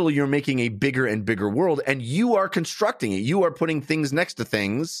by little, you're making a bigger and bigger world, and you are constructing it. You are putting things next to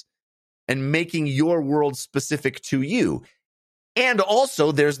things and making your world specific to you. And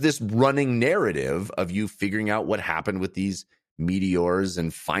also, there's this running narrative of you figuring out what happened with these meteors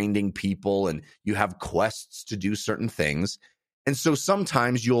and finding people, and you have quests to do certain things. And so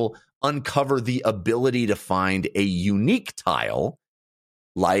sometimes you'll uncover the ability to find a unique tile,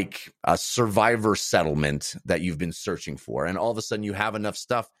 like a survivor settlement that you've been searching for. And all of a sudden you have enough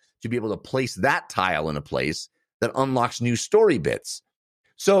stuff to be able to place that tile in a place that unlocks new story bits.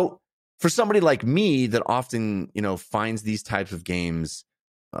 So for somebody like me that often, finds these types of games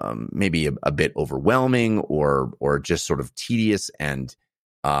maybe a bit overwhelming or just sort of tedious and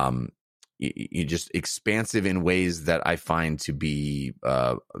you just expansive in ways that I find to be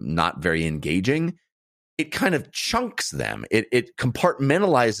not very engaging, it kind of chunks them. It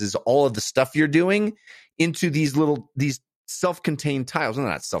compartmentalizes all of the stuff you're doing into these self-contained tiles. Well,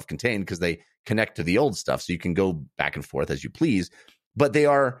 they're not self-contained because they connect to the old stuff, so you can go back and forth as you please. But they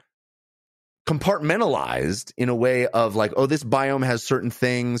are compartmentalized in a way of like, oh, this biome has certain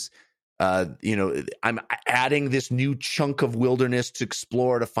things. I'm adding this new chunk of wilderness to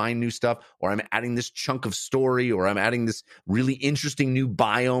explore to find new stuff, or I'm adding this chunk of story, or I'm adding this really interesting new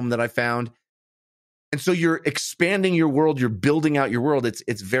biome that I found. And so you're expanding your world, you're building out your world.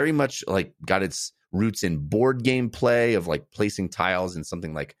 It's very much like got its roots in board game play of like placing tiles in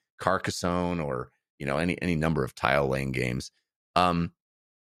something like Carcassonne or any number of tile laying games.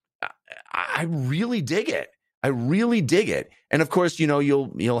 I really dig it. I really dig it. And of course,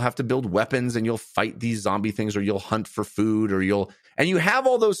 you'll have to build weapons and you'll fight these zombie things, or you'll hunt for food, and you have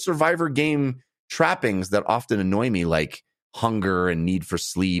all those survivor game trappings that often annoy me, like hunger and need for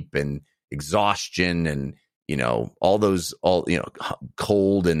sleep and exhaustion and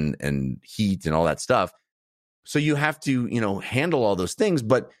cold and heat and all that stuff. So you have to handle all those things,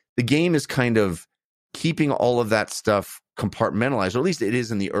 but the game is kind of keeping all of that stuff compartmentalized, or at least it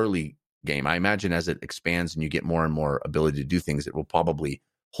is in the early game. I imagine as it expands and you get more and more ability to do things, it will probably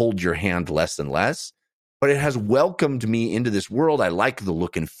hold your hand less and less, but it has welcomed me into this world. I like the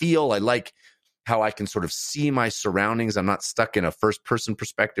look and feel. I like how I can sort of see my surroundings. I'm not stuck in a first person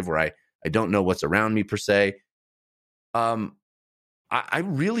perspective where I don't know what's around me per se. I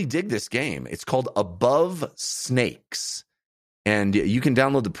really dig this game. It's called Above Snakes, and you can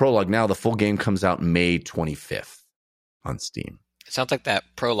download the prologue now. The full game comes out May 25th on Steam. It sounds like that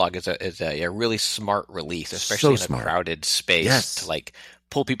prologue is a really smart release, especially in a crowded space, to like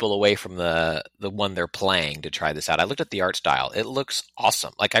pull people away from the one they're playing to try this out. I looked at the art style. It looks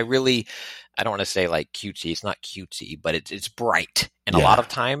awesome. Like I don't want to say like cutesy. It's not cutesy, but it's bright. And a lot of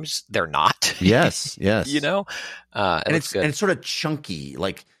times they're not. Yes. And it's sort of chunky.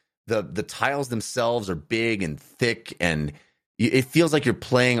 Like the tiles themselves are big and thick, and it feels like you're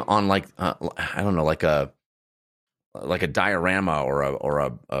playing on like I don't know, like a diorama or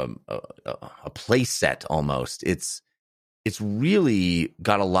a play set almost. It's really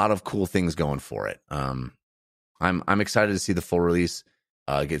got a lot of cool things going for it. I'm excited to see the full release.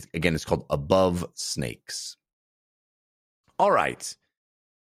 Again, it's called Above Snakes. All right.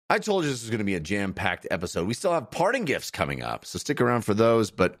 I told you this was going to be a jam-packed episode. We still have parting gifts coming up, so stick around for those.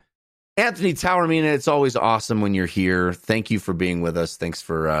 But Anthony Taormina, it's always awesome when you're here. Thank you for being with us. Thanks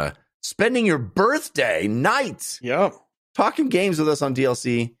for spending your birthday night talking games with us on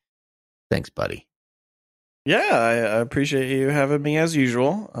DLC. Thanks, buddy. Yeah, I appreciate you having me as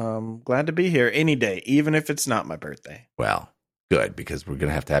usual. Glad to be here any day, even if it's not my birthday. Well, good, because we're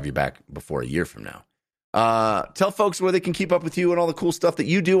going to have you back before a year from now. Tell folks where they can keep up with you and all the cool stuff that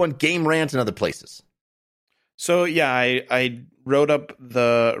you do on Game Rant and other places. So, yeah, I wrote up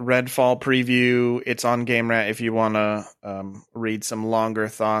the Redfall preview. It's on Game Rant if you want to read some longer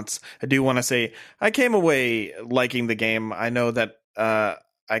thoughts. I do want to say I came away liking the game. I know that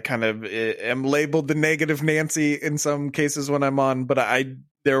I kind of am labeled the negative Nancy in some cases when I'm on, but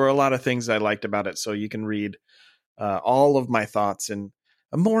there were a lot of things I liked about it. So you can read all of my thoughts in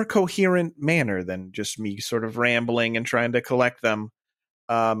a more coherent manner than just me sort of rambling and trying to collect them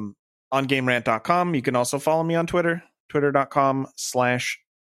on GameRant.com. You can also follow me on Twitter,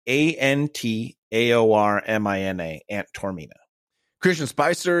 twitter.com/ANTAORMINA, Ant Taormina. Christian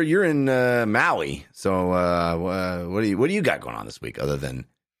Spicer, you're in Maui. So what do you got going on this week other than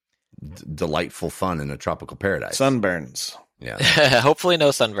delightful fun in a tropical paradise? Sunburns. Yeah. Hopefully no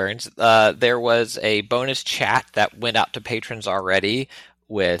sunburns. There was a bonus chat that went out to patrons already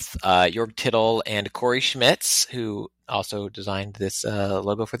with Jorg Tittle and Corey Schmitz, who also designed this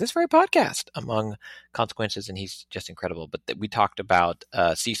logo for this very podcast, among consequences, and he's just incredible. But we talked about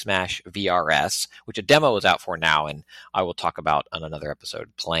C-Smash VRS, which a demo is out for now, and I will talk about on another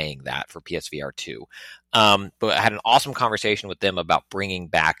episode playing that for PSVR 2. But I had an awesome conversation with them about bringing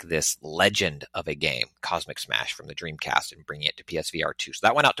back this legend of a game, Cosmic Smash from the Dreamcast, and bringing it to PSVR 2. So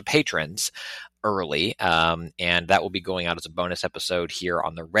that went out to patrons early, and that will be going out as a bonus episode here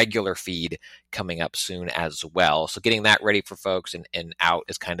on the regular feed coming up soon as well. So getting that ready for folks and out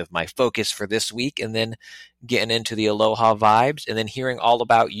is kind of my focus for this week, and then getting into the Aloha vibes, and then hearing all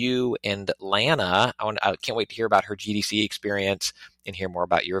about you and Lana. I can't wait to hear about her GDC experience and hear more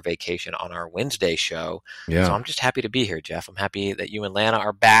about your vacation on our Wednesday show. Yeah. So I'm just happy to be here, Jeff. I'm happy that you and Lana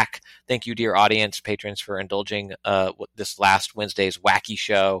are back. Thank you, dear audience, patrons, for indulging this last Wednesday's wacky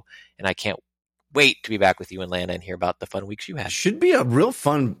show, and I can't wait to be back with you and Lana and hear about the fun weeks you had. Should be a real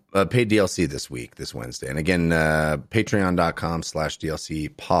fun paid DLC this Wednesday. And again,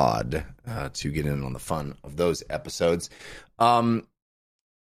 patreon.com/DLC pod to get in on the fun of those episodes.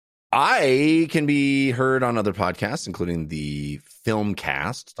 I can be heard on other podcasts, including the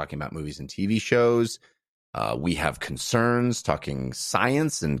Filmcast, talking about movies and TV shows. We have Concerns, talking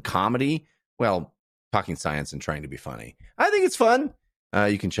science and comedy. Well, talking science and trying to be funny. I think it's fun.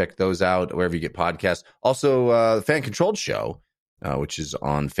 You can check those out wherever you get podcasts. Also, the Fan Controlled Show, which is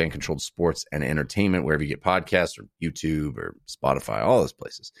on Fan Controlled Sports and Entertainment, wherever you get podcasts, or YouTube or Spotify, all those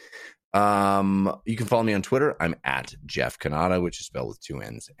places. You can follow me on Twitter. I'm at Jeff Kanata, which is spelled with 2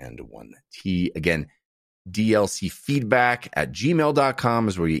 N's and 1 T. Again, dlcfeedback@gmail.com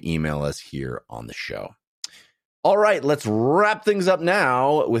is where you email us here on the show. All right, let's wrap things up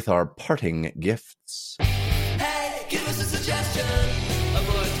now with our parting gifts. Hey, give us a suggestion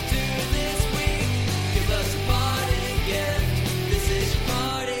of what to do this week. Give us a parting gift. This is your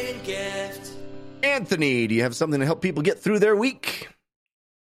parting gift. Anthony, do you have something to help people get through their week?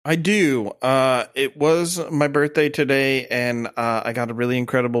 I do. It was my birthday today, and I got a really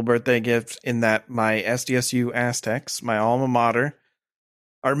incredible birthday gift in that my SDSU Aztecs, my alma mater,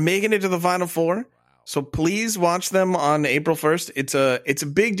 are making it to the Final Four. So please watch them on April 1st. It's a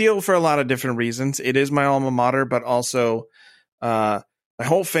big deal for a lot of different reasons. It is my alma mater, but also my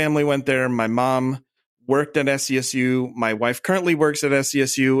whole family went there. My mom worked at SDSU. My wife currently works at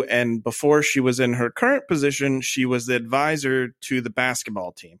SDSU, and before she was in her current position, she was the advisor to the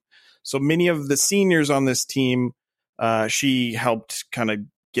basketball team. So many of the seniors on this team, she helped kind of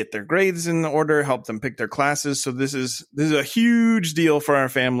get their grades in order, help them pick their classes. So this is a huge deal for our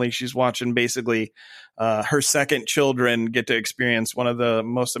family. She's watching basically her second children get to experience one of the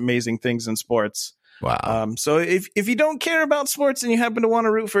most amazing things in sports. Wow. So if you don't care about sports and you happen to want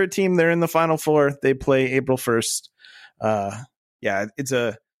to root for a team, they're in the Final Four. They play April 1st. Yeah, it's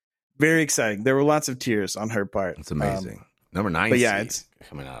a very exciting. There were lots of tears on her part. It's amazing. Number 9 but yeah, seed it's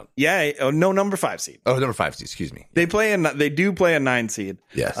coming out. Yeah. Oh, no, number 5 seed. Oh, number 5 seed. Excuse me. They do play a 9 seed.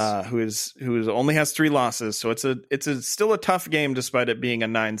 Yes. Who only has 3 losses. So it's still a tough game despite it being a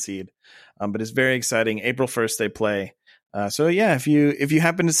 9 seed. But it's very exciting. April 1st they play. So yeah, if you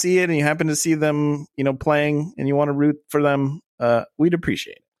happen to see it and you happen to see them, playing and you want to root for them, we'd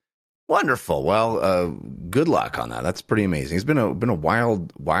appreciate it. Wonderful. Well, good luck on that. That's pretty amazing. It's been a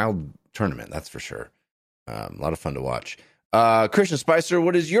wild tournament, that's for sure. A lot of fun to watch. Christian Spicer,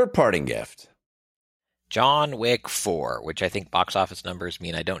 what is your parting gift? John Wick 4, which I think box office numbers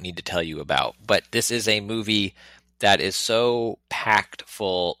mean I don't need to tell you about. But this is a movie that is so packed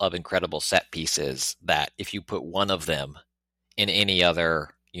full of incredible set pieces that if you put one of them in any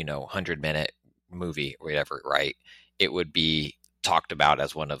other, 100-minute movie or whatever, right, it would be talked about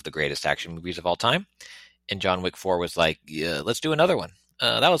as one of the greatest action movies of all time. And John Wick 4 was like, yeah, let's do another one.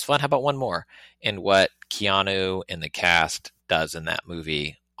 That was fun. How about one more? And what Keanu and the cast does in that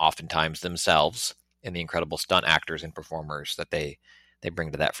movie, oftentimes themselves, and the incredible stunt actors and performers that they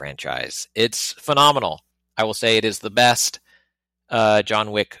bring to that franchise. It's phenomenal. I will say it is the best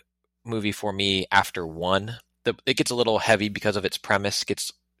John Wick movie for me after 1. It gets a little heavy because of its premise,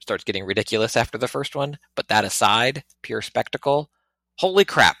 starts getting ridiculous after the first one. But that aside, pure spectacle. Holy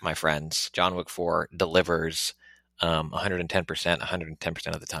crap, my friends. John Wick 4 delivers 110%, 110%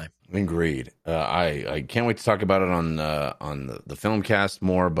 of the time. Agreed. I can't wait to talk about it on the film cast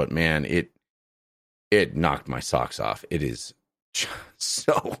more, but man, it knocked my socks off. It is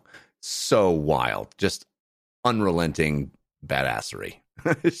so wild, just unrelenting badassery.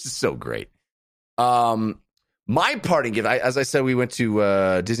 It's just so great. My parting gift, as I said, we went to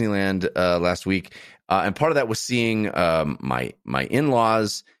Disneyland last week, and part of that was seeing my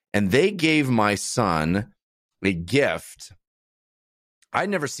in-laws, and they gave my son a gift. I'd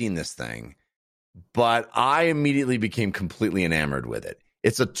never seen this thing, but I immediately became completely enamored with it.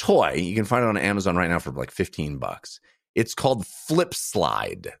 It's a toy. You can find it on Amazon right now for like $15. It's called Flip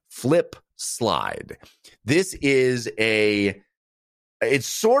Slide. Flip Slide. This is it's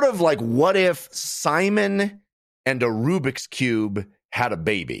sort of like what if Simon and a Rubik's Cube had a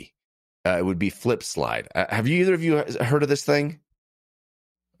baby. It would be Flip Slide. Have either of you heard of this thing?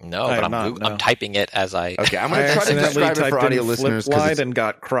 No, but I'm typing it as I. Okay, I'm going to try to describe it for audio listeners. Flip Slide and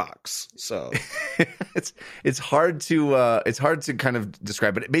got Crocs. So it's hard to kind of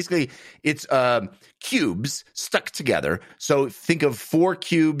describe it. Basically, it's cubes stuck together. So think of 4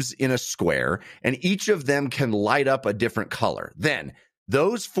 cubes in a square, and each of them can light up a different color. Then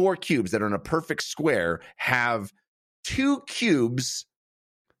those 4 cubes that are in a perfect square have 2 cubes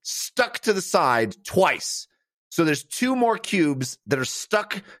stuck to the side twice. So there's 2 more cubes that are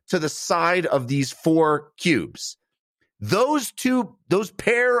stuck to the side of these 4 cubes. Those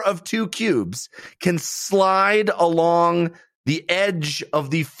pair of 2 cubes can slide along the edge of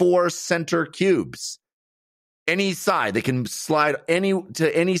the 4 center cubes. Any side. They can slide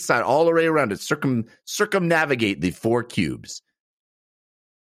to any side, all the way around it, circumnavigate the 4 cubes.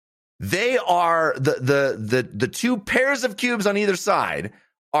 They are the 2 pairs of cubes on either side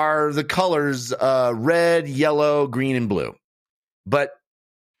are the colors red, yellow, green, and blue. But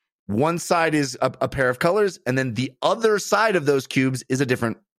one side is a pair of colors, and then the other side of those cubes is a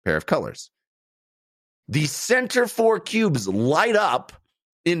different pair of colors. The center 4 cubes light up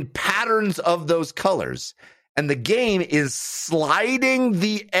in patterns of those colors, and the game is sliding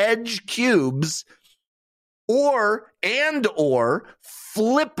the edge cubes or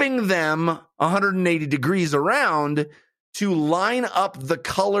flipping them 180 degrees around to line up the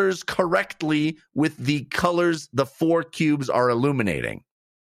colors correctly with the colors the 4 cubes are illuminating.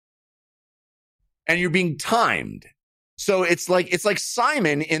 And you're being timed. So it's like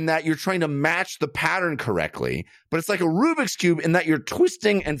Simon in that you're trying to match the pattern correctly, but it's like a Rubik's Cube in that you're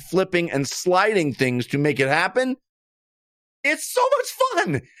twisting and flipping and sliding things to make it happen. It's so much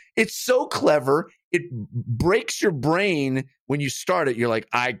fun. It's so clever. It breaks your brain when you start it. You're like,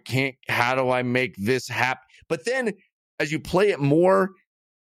 how do I make this happen? But then as you play it more,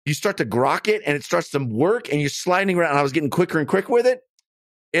 you start to grok it and it starts to work and you're sliding around. And I was getting quicker and quicker with it.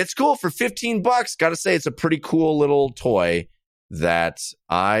 It's cool for $15. Got to say, it's a pretty cool little toy that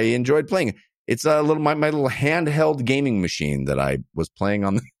I enjoyed playing. It's a little my little handheld gaming machine that I was playing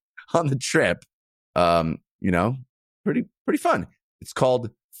on the trip. Pretty fun. It's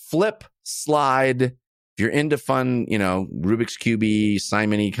called Flip Slide. If you're into fun, Rubik's Cube-y,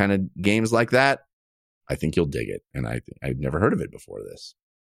 Simon-y kind of games like that, I think you'll dig it. And I've never heard of it before this.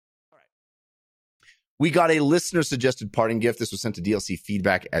 All right. We got a listener-suggested parting gift. This was sent to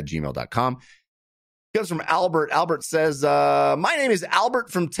dlcfeedback@gmail.com. It comes from Albert. Albert says, my name is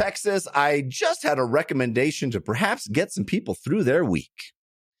Albert from Texas. I just had a recommendation to perhaps get some people through their week.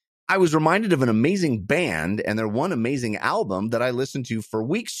 I was reminded of an amazing band and their one amazing album that I listened to for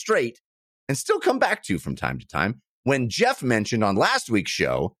weeks straight and still come back to from time to time when Jeff mentioned on last week's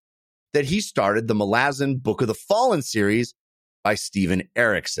show that he started the Malazan Book of the Fallen series by Steven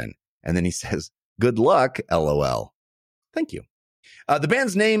Erikson. And then he says, good luck, LOL. Thank you. The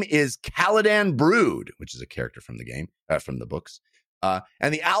band's name is Caladan Brood, which is a character from the game, from the books.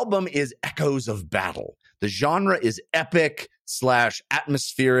 And the album is Echoes of Battle. The genre is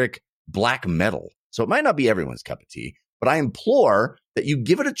epic/atmospheric black metal. So it might not be everyone's cup of tea, but I implore that you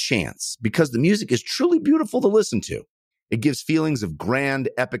give it a chance because the music is truly beautiful to listen to. It gives feelings of grand,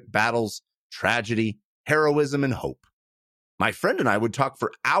 epic battles, tragedy, heroism, and hope. My friend and I would talk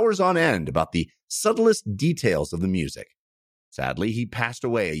for hours on end about the subtlest details of the music. Sadly, he passed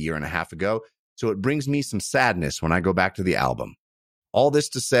away a year and a half ago, so it brings me some sadness when I go back to the album. All this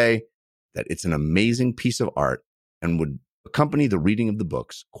to say that it's an amazing piece of art and would accompany the reading of the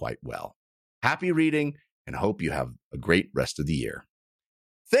books quite well. Happy reading and hope you have a great rest of the year.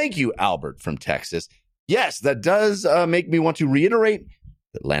 Thank you, Albert from Texas. Yes, that does make me want to reiterate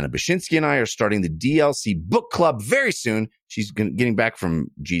that Lana Bashinsky and I are starting the DLC book club very soon. She's getting back from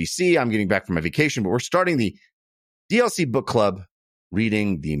GDC. I'm getting back from my vacation, but we're starting the DLC book club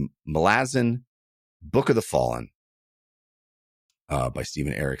reading the Malazan Book of the Fallen. by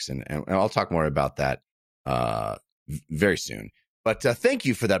Steven Erickson. And I'll talk more about that very soon. But thank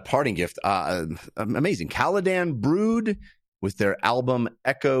you for that parting gift. Amazing. Caladan Brood with their album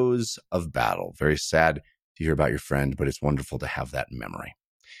Echoes of Battle. Very sad to hear about your friend, but it's wonderful to have that memory.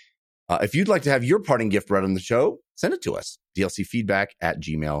 If you'd like to have your parting gift read on the show, send it to us.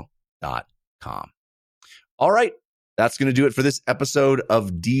 dlcfeedback@gmail.com. All right. That's going to do it for this episode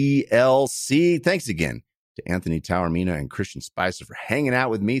of DLC. Thanks again to Anthony Taormina and Christian Spicer for hanging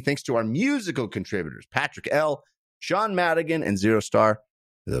out with me. Thanks to our musical contributors, Patrick L., Sean Madigan, and Zero Star,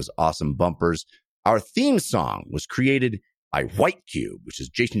 for those awesome bumpers. Our theme song was created by White Cube, which is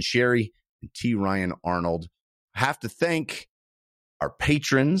Jason Sherry and T. Ryan Arnold. I have to thank our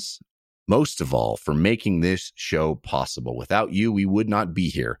patrons, most of all, for making this show possible. Without you, we would not be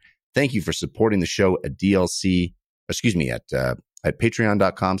here. Thank you for supporting the show at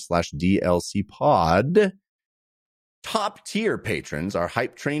patreon.com/DLCpod. Top tier patrons, our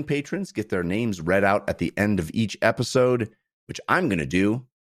Hype Train patrons, get their names read out at the end of each episode, which I'm going to do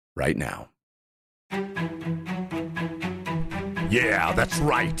right now. Yeah, that's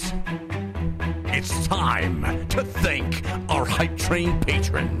right. It's time to thank our Hype Train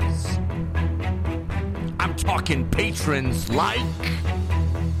patrons. I'm talking patrons like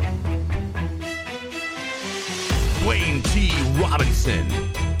Wayne T. Robinson,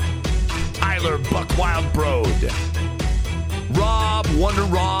 Tyler Buck Wildbrode, Rob Wonder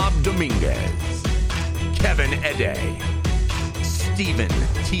Rob Dominguez, Kevin Ede, Stephen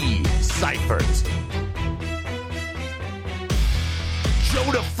T. Seifert,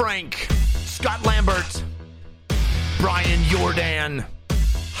 Joda Frank, Scott Lambert, Brian Jordan,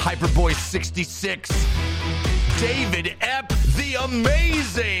 Hyperboy 66, David Epp, the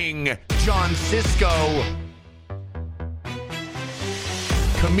amazing John Sisko,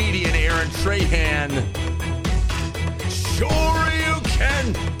 comedian Aaron Trahan, Sure You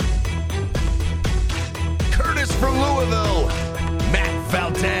Can, Curtis from Louisville, Matt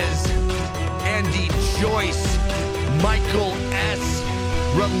Valdez, Andy Joyce, Michael S.,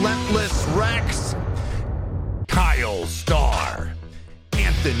 Relentless Rex, Kyle Starr,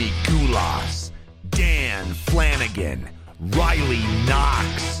 Anthony Goulas, Dan Flanagan, Riley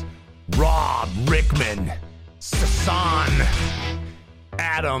Knox, Rob Rickman, Sasan,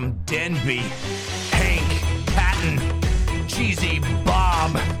 Adam Denby, Hank Patton, Cheesy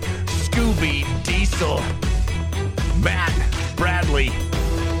Bob, Scooby Diesel, Matt Bradley,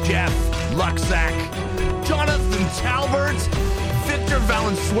 Jeff Luxack, Jonathan Talbert, Victor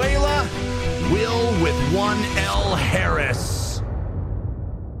Valenzuela, Will with 1L Harris,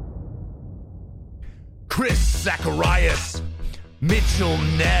 Chris Zacharias, Mitchell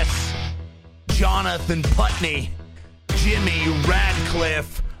Ness, Jonathan Putney, Jimmy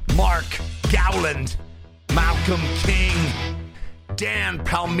Radcliffe, Mark Gowland, Malcolm King, Dan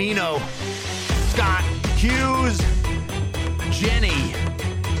Palmino, Scott Hughes, Jenny,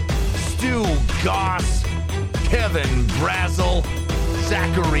 Stu Goss, Kevin Brazel,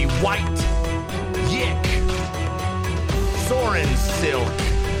 Zachary White, Yick, Soren Silk,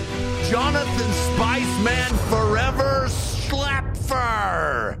 Jonathan Spiceman Forever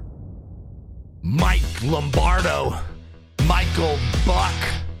Schlepfer, Mike Lombardo, Michael Buck,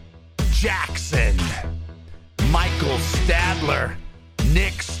 Jackson, Michael Stadler,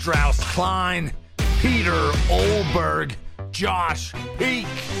 Nick Strauss-Klein, Peter Olberg, Josh Peak,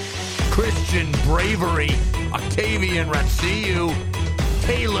 Christian Bravery, Octavian Ratsiu,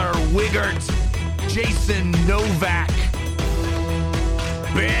 Taylor Wiggert, Jason Novak,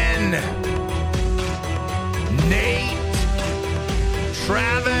 Ben, Nate,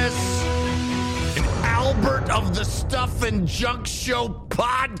 Travis, and Albert of the Stuff and Junk Show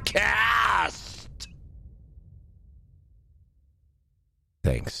podcast.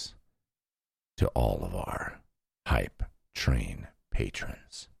 Thanks to all of our Hype Train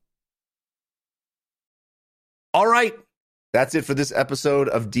patrons. All right. That's it for this episode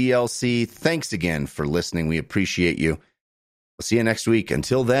of DLC. Thanks again for listening. We appreciate you. We'll see you next week.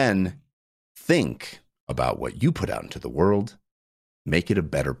 Until then, think about what you put out into the world. Make it a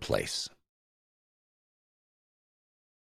better place.